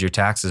reduces your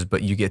taxes,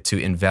 but you get to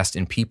invest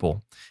in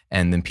people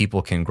and then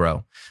people can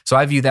grow. So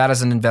I view that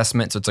as an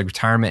investment. So it's like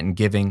retirement and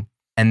giving.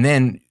 And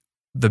then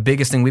the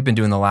biggest thing we've been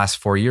doing the last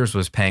 4 years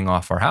was paying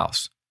off our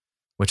house,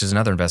 which is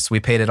another investment.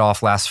 We paid it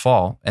off last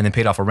fall and then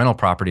paid off a rental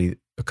property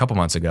a couple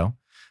months ago.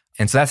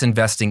 And so that's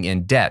investing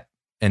in debt.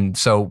 And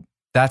so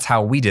that's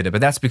how we did it.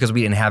 But that's because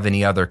we didn't have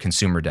any other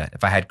consumer debt.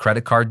 If I had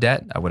credit card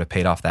debt, I would have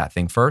paid off that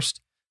thing first.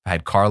 If I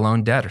had car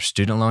loan debt or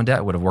student loan debt,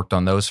 I would have worked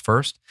on those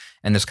first.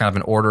 And there's kind of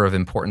an order of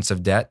importance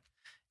of debt.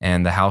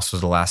 And the house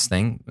was the last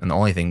thing and the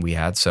only thing we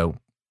had. So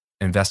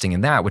investing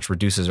in that, which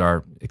reduces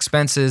our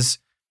expenses,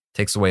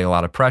 takes away a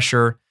lot of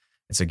pressure.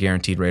 It's a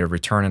guaranteed rate of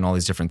return and all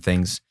these different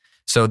things.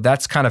 So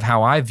that's kind of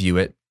how I view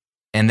it.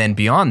 And then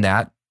beyond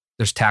that,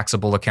 there's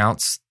taxable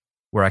accounts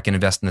where I can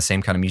invest in the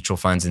same kind of mutual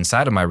funds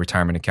inside of my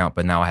retirement account,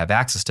 but now I have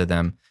access to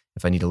them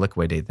if I need to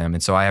liquidate them.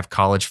 And so I have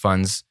college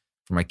funds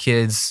for my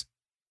kids,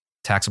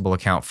 taxable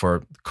account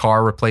for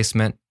car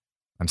replacement,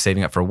 I'm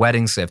saving up for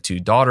weddings. I have 2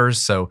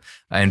 daughters, so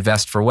I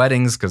invest for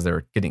weddings because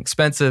they're getting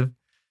expensive.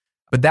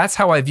 But that's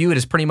how I view it,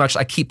 is pretty much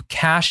I keep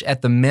cash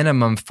at the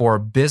minimum for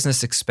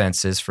business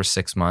expenses for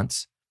 6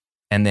 months.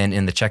 And then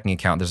in the checking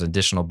account, there's an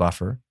additional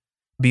buffer.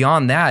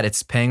 Beyond that,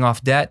 it's paying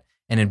off debt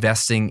and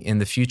investing in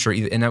the future,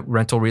 either in a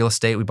rental real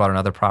estate. We bought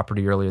another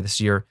property earlier this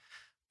year.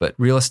 But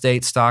real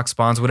estate, stocks,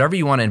 bonds, whatever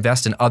you want to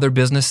invest in other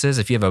businesses.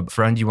 If you have a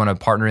friend you want to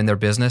partner in their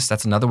business,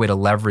 that's another way to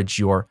leverage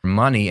your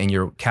money and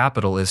your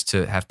capital, is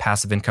to have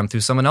passive income through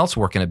someone else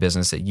working a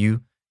business that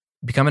you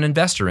become an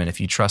investor in if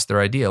you trust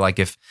their idea. Like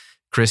if,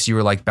 Chris, you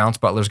were like, Bounce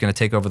Butler is going to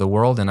take over the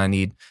world and I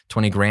need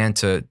 20 grand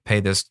to pay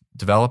this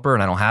developer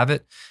and I don't have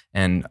it.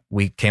 And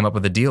we came up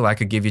with a deal. I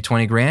could give you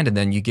 20 grand and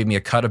then you give me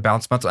a cut of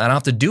Bounce Butler. I don't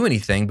have to do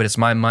anything, but it's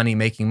my money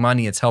making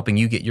money. It's helping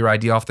you get your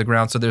idea off the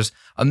ground. So there's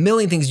a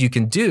million things you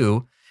can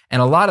do.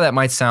 And a lot of that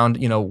might sound,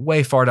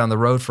 way far down the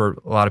road for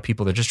a lot of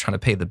people. They're just trying to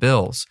pay the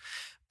bills.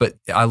 But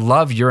I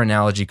love your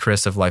analogy,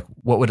 Chris, of like,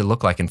 what would it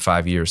look like in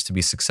 5 years to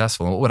be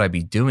successful? And what would I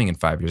be doing in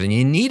 5 years? And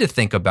you need to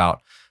think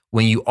about,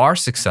 when you are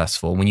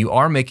successful, when you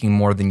are making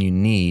more than you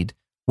need,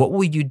 what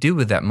will you do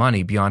with that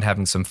money beyond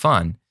having some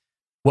fun?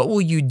 What will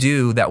you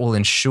do that will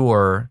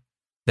ensure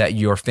that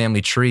your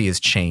family tree is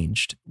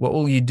changed? What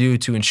will you do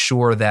to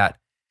ensure that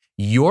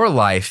your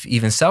life,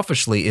 even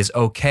selfishly, is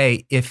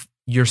okay if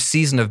your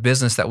season of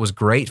business that was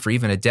great for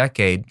even a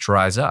decade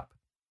dries up?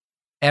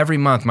 Every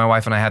month, my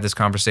wife and I have this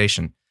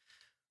conversation.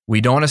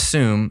 We don't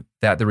assume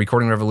that the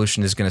recording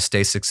revolution is going to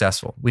stay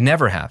successful. We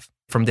never have.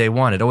 From day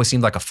one, it always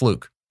seemed like a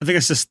fluke. I think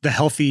it's just the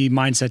healthy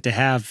mindset to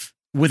have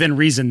within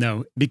reason,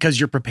 though, because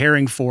you're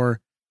preparing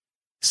for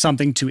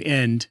something to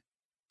end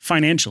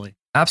financially.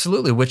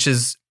 Absolutely, which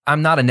is,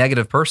 I'm not a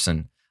negative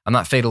person. I'm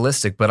not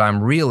fatalistic, but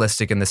I'm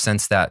realistic in the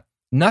sense that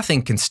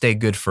nothing can stay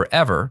good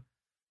forever.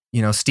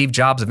 Steve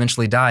Jobs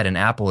eventually died and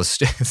Apple is,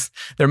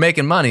 they're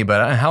making money,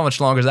 but how much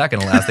longer is that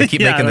going to last? They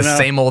keep making the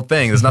same old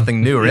thing. There's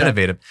nothing new or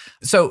innovative.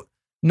 So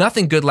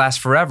nothing good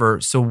lasts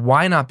forever. So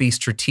why not be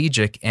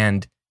strategic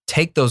and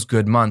take those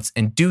good months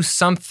and do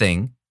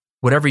something,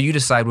 whatever you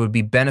decide would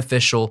be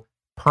beneficial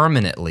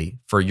permanently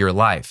for your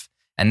life.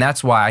 And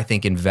that's why I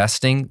think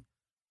investing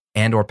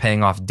and or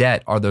paying off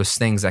debt are those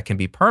things that can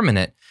be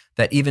permanent,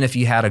 that even if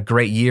you had a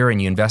great year and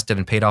you invested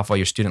and paid off all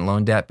your student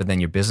loan debt, but then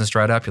your business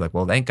dried up, you're like,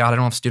 well, thank God I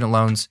don't have student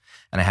loans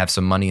and I have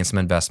some money and some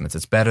investments.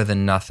 It's better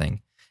than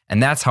nothing.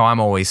 And that's how I'm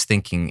always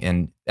thinking.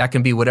 And that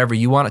can be whatever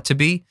you want it to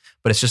be,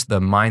 but it's just the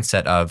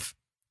mindset of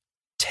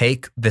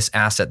take this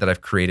asset that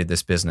I've created,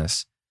 this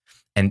business,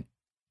 and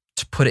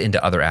to put it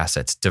into other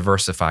assets,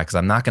 diversify, because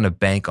I'm not going to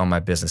bank on my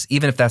business.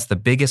 Even if that's the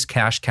biggest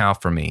cash cow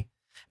for me.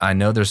 I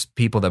know there's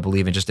people that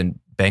believe in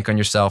bank on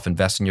yourself,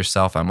 invest in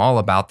yourself. I'm all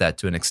about that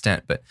to an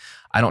extent, but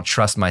I don't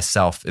trust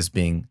myself as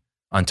being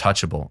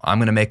untouchable. I'm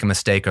going to make a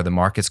mistake or the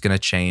market's going to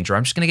change or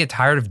I'm just going to get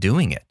tired of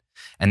doing it.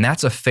 And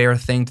that's a fair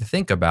thing to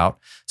think about.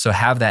 So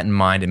have that in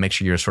mind and make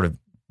sure you're sort of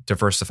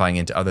diversifying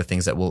into other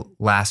things that will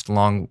last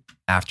long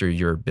after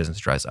your business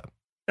dries up.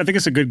 I think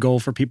it's a good goal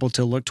for people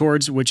to look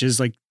towards, which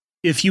is like,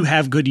 if you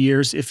have good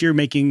years, if you're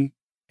making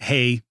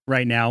hay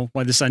right now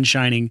while the sun's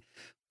shining,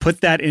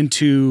 put that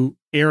into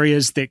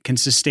areas that can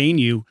sustain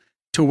you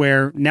to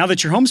where now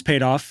that your home's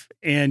paid off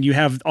and you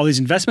have all these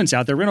investments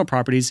out there, rental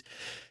properties,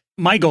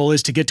 my goal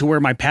is to get to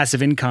where my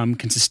passive income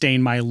can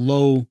sustain my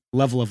low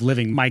level of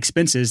living, my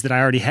expenses that I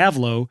already have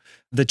low.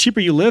 The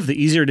cheaper you live, the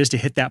easier it is to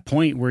hit that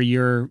point where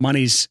your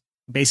money's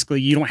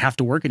basically, you don't have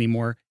to work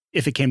anymore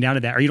if it came down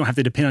to that, or you don't have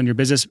to depend on your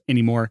business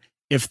anymore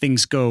if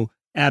things go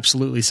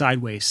absolutely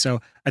sideways.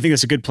 So I think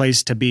that's a good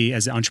place to be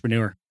as an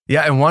entrepreneur.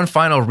 Yeah. And one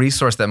final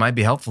resource that might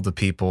be helpful to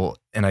people,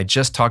 and I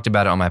just talked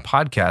about it on my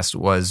podcast,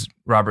 was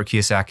Robert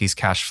Kiyosaki's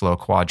Cash Flow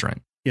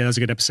Quadrant. Yeah, that was a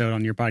good episode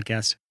on your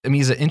podcast. I mean,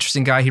 he's an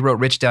interesting guy. He wrote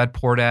Rich Dad,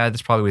 Poor Dad.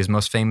 That's probably what he's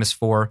most famous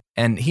for.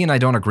 And he and I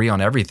don't agree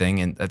on everything.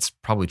 And that's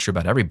probably true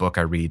about every book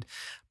I read.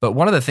 But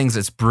one of the things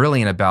that's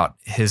brilliant about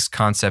his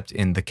concept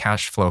in the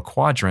cash flow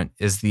quadrant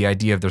is the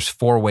idea of there's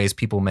 4 ways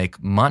people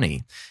make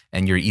money.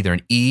 And you're either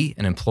an E,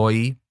 an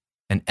employee,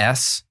 an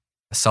S,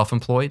 a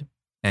self-employed.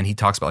 And he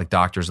talks about like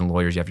doctors and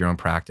lawyers, you have your own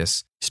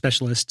practice.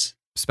 Specialists,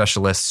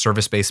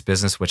 service-based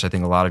business, which I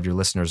think a lot of your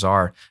listeners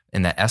are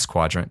in that S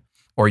quadrant.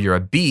 Or you're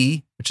a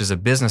B, which is a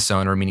business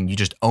owner, meaning you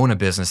just own a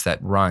business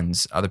that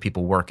runs, other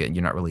people work it and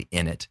you're not really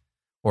in it.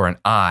 Or an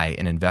I,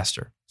 an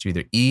investor. So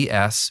either E,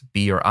 S,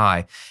 B, or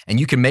I. And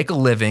you can make a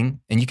living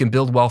and you can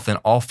build wealth in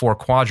all 4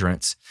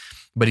 quadrants.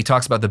 But he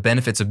talks about the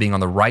benefits of being on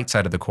the right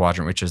side of the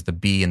quadrant, which is the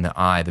B and the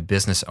I, the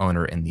business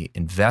owner and the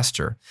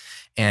investor.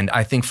 And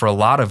I think for a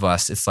lot of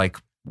us, it's like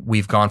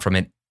we've gone from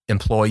an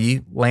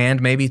employee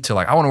land maybe to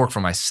like, I want to work for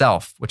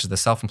myself, which is the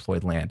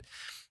self-employed land.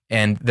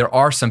 And there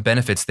are some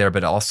benefits there,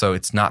 but also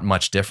it's not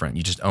much different.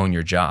 You just own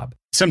your job.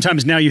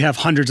 Sometimes now you have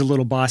hundreds of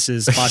little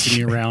bosses bossing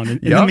you around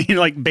and I mean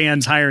like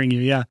bands hiring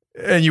you. Yeah.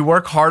 And you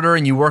work harder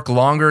and you work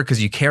longer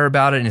because you care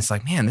about it. And it's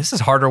like, man, this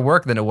is harder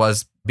work than it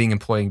was being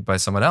employed by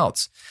someone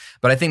else.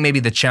 But I think maybe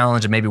the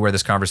challenge and maybe where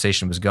this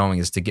conversation was going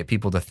is to get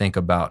people to think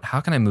about how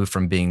can I move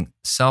from being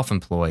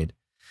self-employed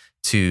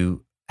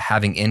to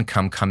having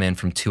income come in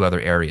from two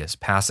other areas.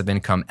 Passive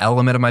income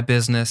element of my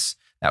business,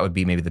 that would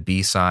be maybe the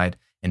B side.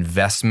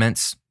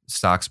 Investments,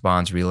 stocks,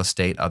 bonds, real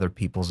estate, other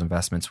people's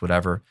investments,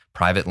 whatever.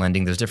 Private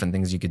lending, there's different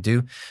things you could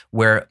do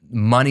where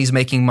money's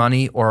making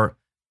money, or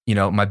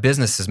my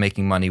business is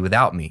making money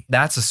without me.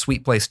 That's a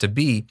sweet place to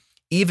be,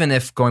 even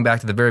if, going back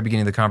to the very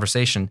beginning of the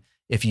conversation,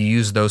 if you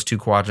use those two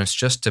quadrants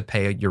just to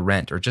pay your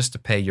rent or just to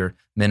pay your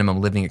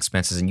minimum living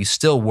expenses and you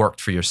still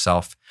worked for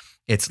yourself,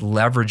 it's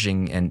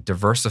leveraging and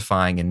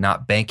diversifying and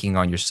not banking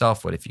on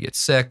yourself. What if you get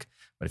sick?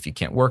 What if you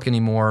can't work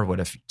anymore? What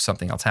if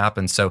something else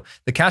happens? So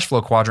the cash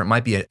flow quadrant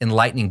might be an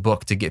enlightening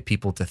book to get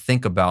people to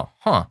think about,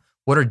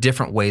 what are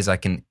different ways I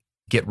can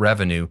get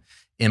revenue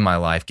in my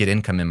life, get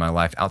income in my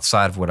life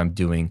outside of what I'm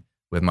doing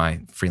with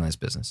my freelance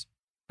business.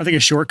 I think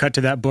a shortcut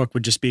to that book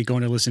would just be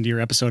going to listen to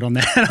your episode on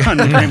that, on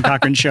the Graham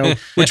Cochran Show,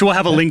 which we'll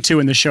have a link to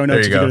in the show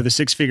notes. If you go to the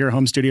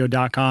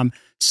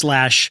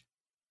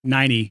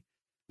sixfigurehomestudio.com/90,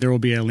 there will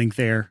be a link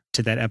there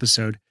to that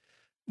episode.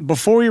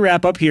 Before we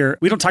wrap up here,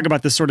 we don't talk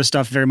about this sort of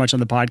stuff very much on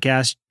the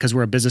podcast because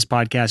we're a business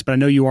podcast, but I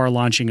know you are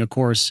launching a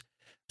course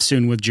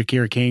soon with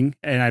Jakir King,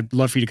 and I'd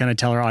love for you to kind of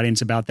tell our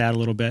audience about that a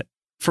little bit.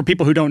 For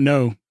people who don't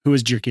know, who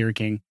is Jakir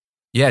King?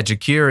 Yeah,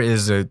 Jakir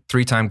is a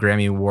 3-time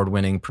Grammy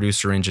Award-winning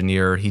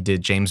producer-engineer. He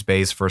did James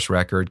Bay's first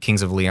record,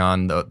 Kings of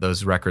Leon,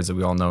 those records that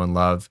we all know and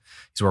love.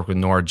 He's worked with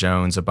Norah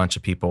Jones, a bunch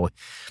of people.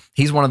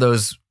 He's one of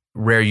those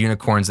rare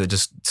unicorns that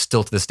just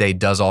still to this day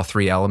does all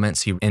three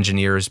elements. He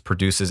engineers,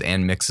 produces,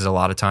 and mixes a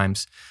lot of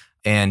times.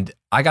 And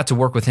I got to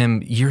work with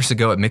him years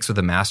ago at Mix with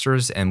the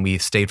Masters, and we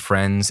stayed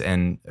friends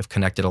and have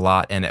connected a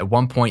lot. And at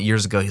one point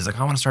years ago, he's like,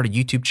 I want to start a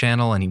YouTube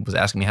channel. And he was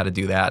asking me how to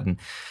do that.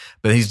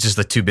 But he's just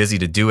too busy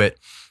to do it.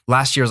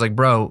 Last year, I was like,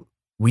 bro,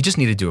 we just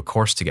need to do a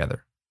course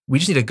together. We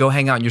just need to go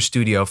hang out in your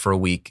studio for a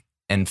week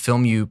and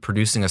film you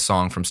producing a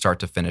song from start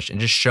to finish and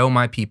just show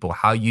my people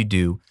how you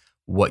do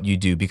what you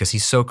do, because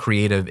he's so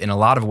creative in a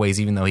lot of ways.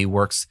 Even though he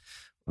works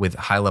with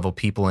high-level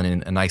people and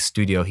in a nice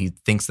studio, he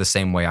thinks the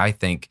same way I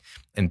think,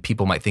 and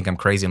people might think I'm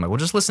crazy. I'm like, well,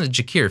 just listen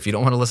to Jakir. If you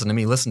don't want to listen to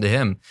me, listen to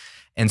him.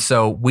 And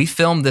so we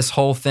filmed this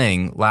whole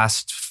thing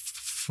last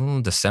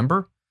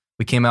December.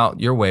 We came out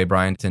your way,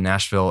 Brian, to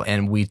Nashville,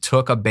 and we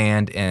took a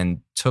band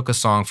and took a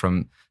song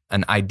from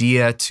an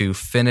idea to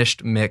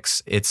finished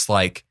mix. It's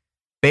like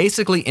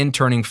basically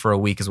interning for a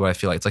week is what I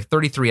feel like. It's like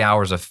 33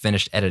 hours of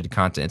finished edited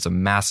content. It's a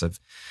massive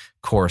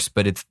course,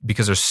 but it's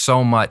because there's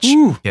so much.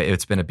 Ooh. Yeah,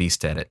 it's been a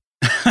beast to edit.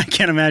 I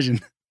can't imagine.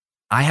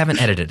 I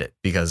haven't edited it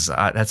because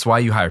that's why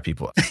you hire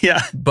people.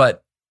 Yeah.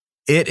 But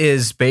it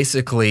is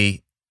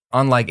basically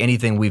unlike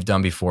anything we've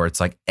done before. It's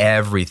like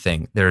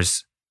everything.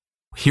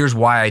 Here's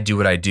why I do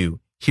what I do.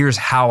 Here's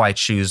how I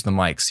choose the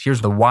mics.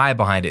 Here's the why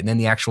behind it. And then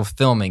the actual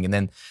filming and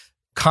then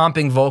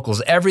comping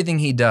vocals, everything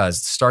he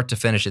does start to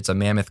finish. It's a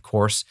mammoth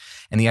course.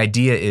 And the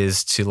idea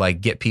is to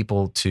get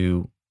people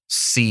to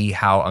see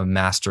how a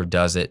master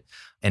does it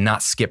and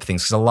not skip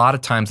things. Because a lot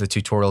of times the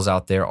tutorials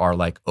out there are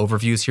like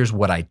overviews. Here's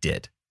what I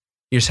did.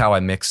 Here's how I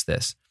mixed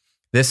this.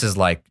 This is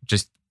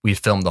just we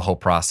filmed the whole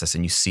process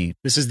and you see.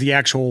 This is the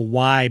actual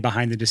why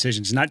behind the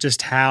decisions, not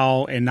just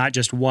how and not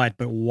just what,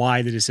 but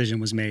why the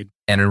decision was made.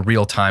 And in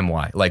real time,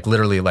 why?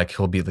 Literally,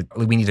 he'll be like,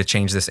 we need to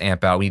change this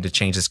amp out. We need to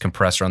change this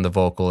compressor on the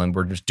vocal. And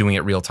we're just doing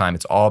it real time.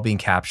 It's all being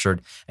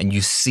captured. And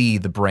you see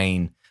the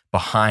brain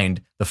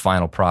behind the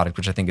final product,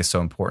 which I think is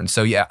so important.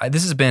 So yeah,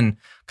 this has been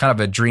kind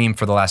of a dream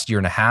for the last year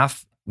and a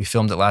half. We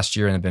filmed it last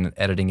year and have been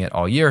editing it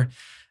all year.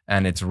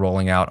 And it's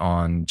rolling out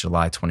on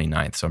July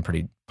 29th. So I'm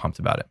pretty pumped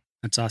about it.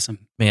 That's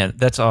awesome. Man,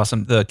 that's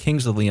awesome. The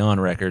Kings of Leon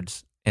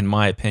records, in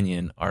my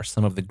opinion, are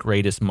some of the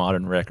greatest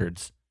modern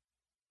records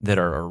that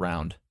are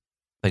around.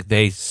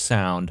 They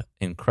sound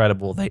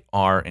incredible. They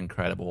are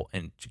incredible.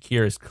 And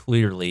Jakir is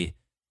clearly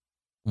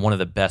one of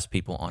the best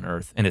people on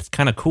earth. And it's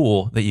kind of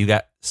cool that you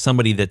got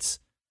somebody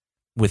that's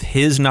with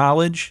his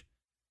knowledge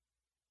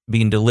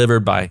being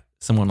delivered by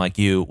someone like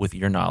you with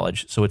your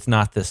knowledge. So it's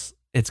not this,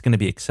 it's going to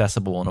be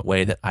accessible in a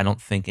way that I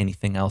don't think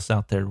anything else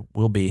out there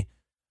will be.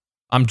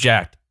 I'm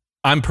jacked.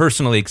 I'm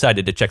personally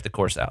excited to check the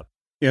course out.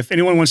 If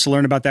anyone wants to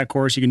learn about that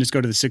course, you can just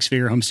go to the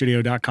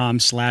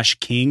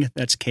sixfigurehomestudio.com/king.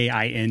 That's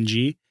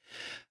KING.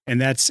 And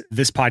that's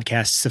this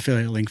podcast's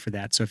affiliate link for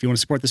that. So if you want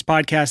to support this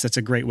podcast, that's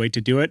a great way to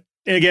do it.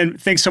 And again,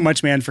 thanks so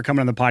much, man, for coming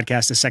on the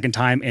podcast a second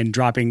time and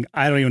dropping,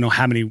 I don't even know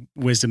how many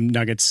wisdom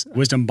nuggets,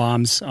 wisdom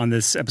bombs on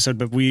this episode,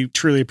 but we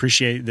truly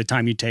appreciate the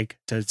time you take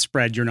to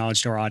spread your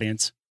knowledge to our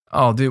audience.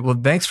 Oh, dude. Well,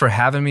 thanks for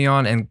having me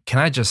on. And can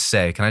I just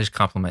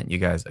compliment you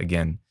guys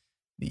again?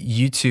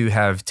 You two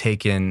have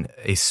taken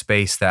a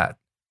space that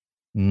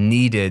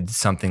needed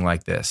something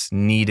like this,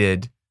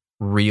 needed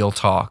real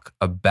talk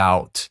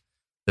about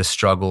the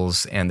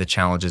struggles and the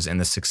challenges and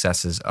the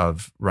successes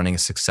of running a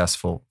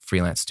successful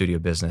freelance studio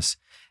business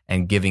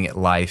and giving it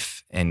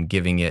life and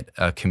giving it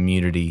a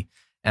community.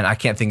 And I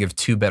can't think of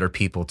two better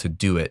people to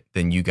do it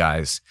than you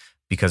guys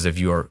because of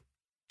your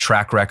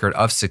track record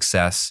of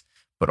success,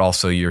 but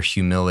also your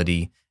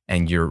humility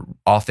and your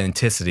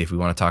authenticity, if we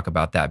want to talk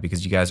about that,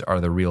 because you guys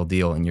are the real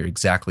deal and you're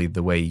exactly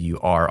the way you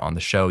are on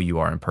the show, you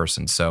are in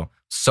person. So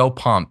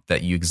pumped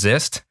that you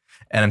exist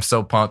And I'm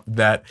so pumped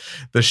that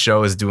the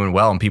show is doing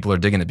well and people are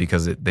digging it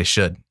because they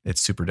should.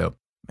 It's super dope.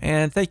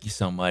 Man, thank you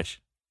so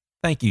much.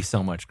 Thank you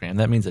so much, Graham.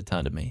 That means a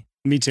ton to me.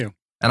 Me too.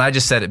 And I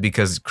just said it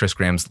because Chris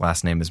Graham's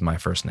last name is my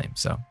first name.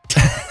 So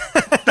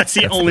that's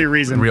the only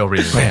reason. Real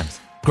reason.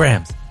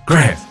 Grams.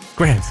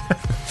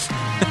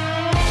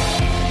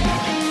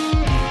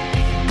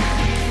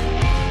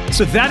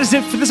 So that is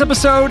it for this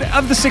episode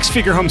of the Six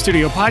Figure Home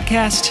Studio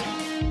podcast.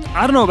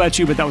 I don't know about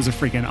you, but that was a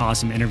freaking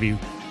awesome interview.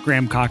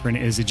 Graham Cochran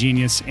is a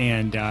genius,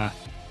 and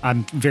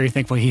I'm very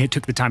thankful he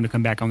took the time to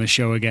come back on the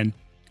show again.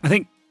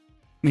 I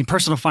mean,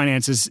 personal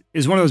finance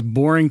is one of those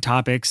boring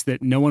topics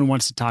that no one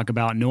wants to talk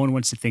about, no one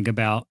wants to think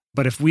about.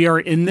 But if we are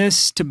in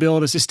this to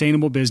build a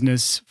sustainable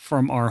business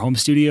from our home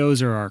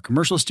studios or our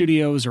commercial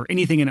studios or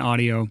anything in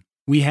audio,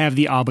 we have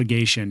the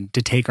obligation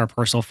to take our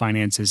personal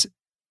finances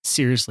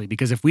seriously,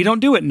 because if we don't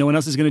do it, no one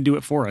else is going to do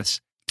it for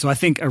us. So I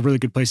think a really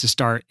good place to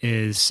start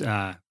is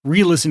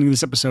re-listening to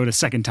this episode a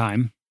second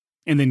time,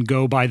 and then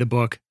go buy the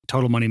book,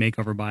 Total Money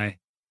Makeover by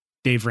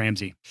Dave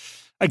Ramsey.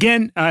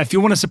 Again, if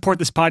you want to support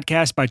this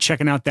podcast by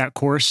checking out that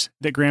course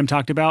that Graham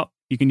talked about,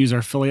 you can use our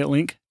affiliate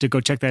link to go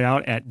check that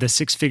out at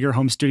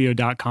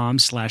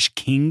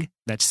thesixfigurehomestudio.com/king.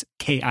 That's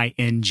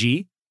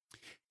KING.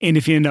 And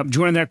if you end up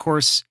joining that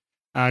course,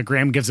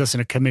 Graham gives us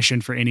a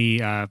commission for any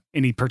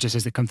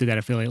purchases that come through that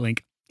affiliate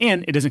link.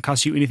 And it doesn't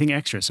cost you anything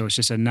extra. So it's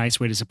just a nice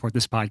way to support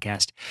this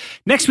podcast.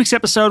 Next week's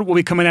episode will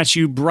be coming at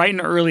you bright and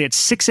early at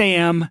 6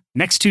 a.m.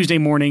 next Tuesday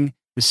morning,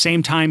 the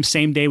same time,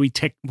 same day we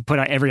put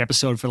out every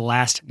episode for the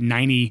last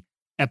 90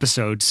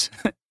 episodes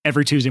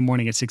every Tuesday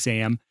morning at 6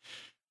 a.m.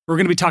 We're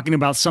going to be talking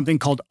about something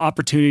called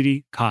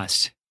opportunity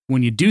cost.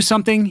 When you do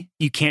something,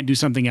 you can't do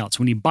something else.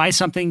 When you buy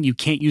something, you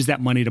can't use that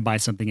money to buy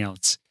something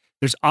else.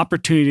 There's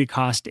opportunity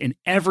cost in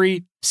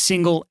every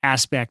single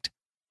aspect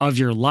of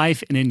your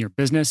life and in your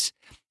business.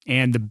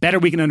 And the better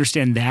we can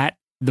understand that,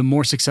 the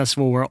more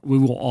successful we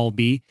will all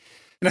be.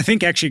 And I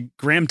think actually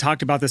Graham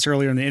talked about this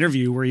earlier in the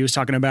interview where he was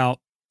talking about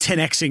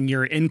 10xing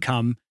your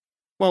income.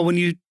 Well, when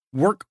you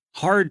work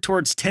hard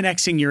towards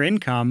 10xing your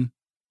income,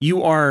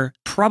 you are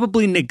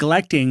probably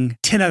neglecting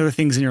 10 other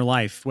things in your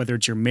life, whether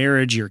it's your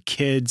marriage, your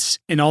kids,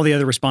 and all the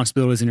other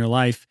responsibilities in your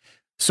life.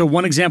 So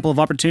one example of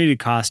opportunity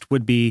cost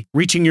would be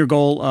reaching your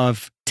goal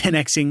of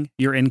 10xing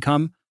your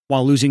income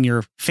while losing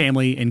your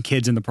family and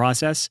kids in the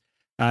process.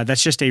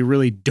 That's just a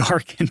really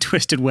dark and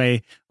twisted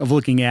way of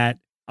looking at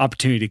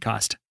opportunity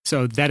cost.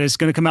 So that is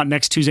going to come out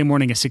next Tuesday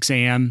morning at 6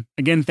 a.m.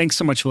 Again, thanks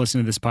so much for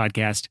listening to this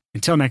podcast.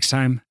 Until next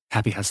time,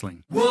 happy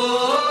hustling.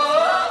 Whoa!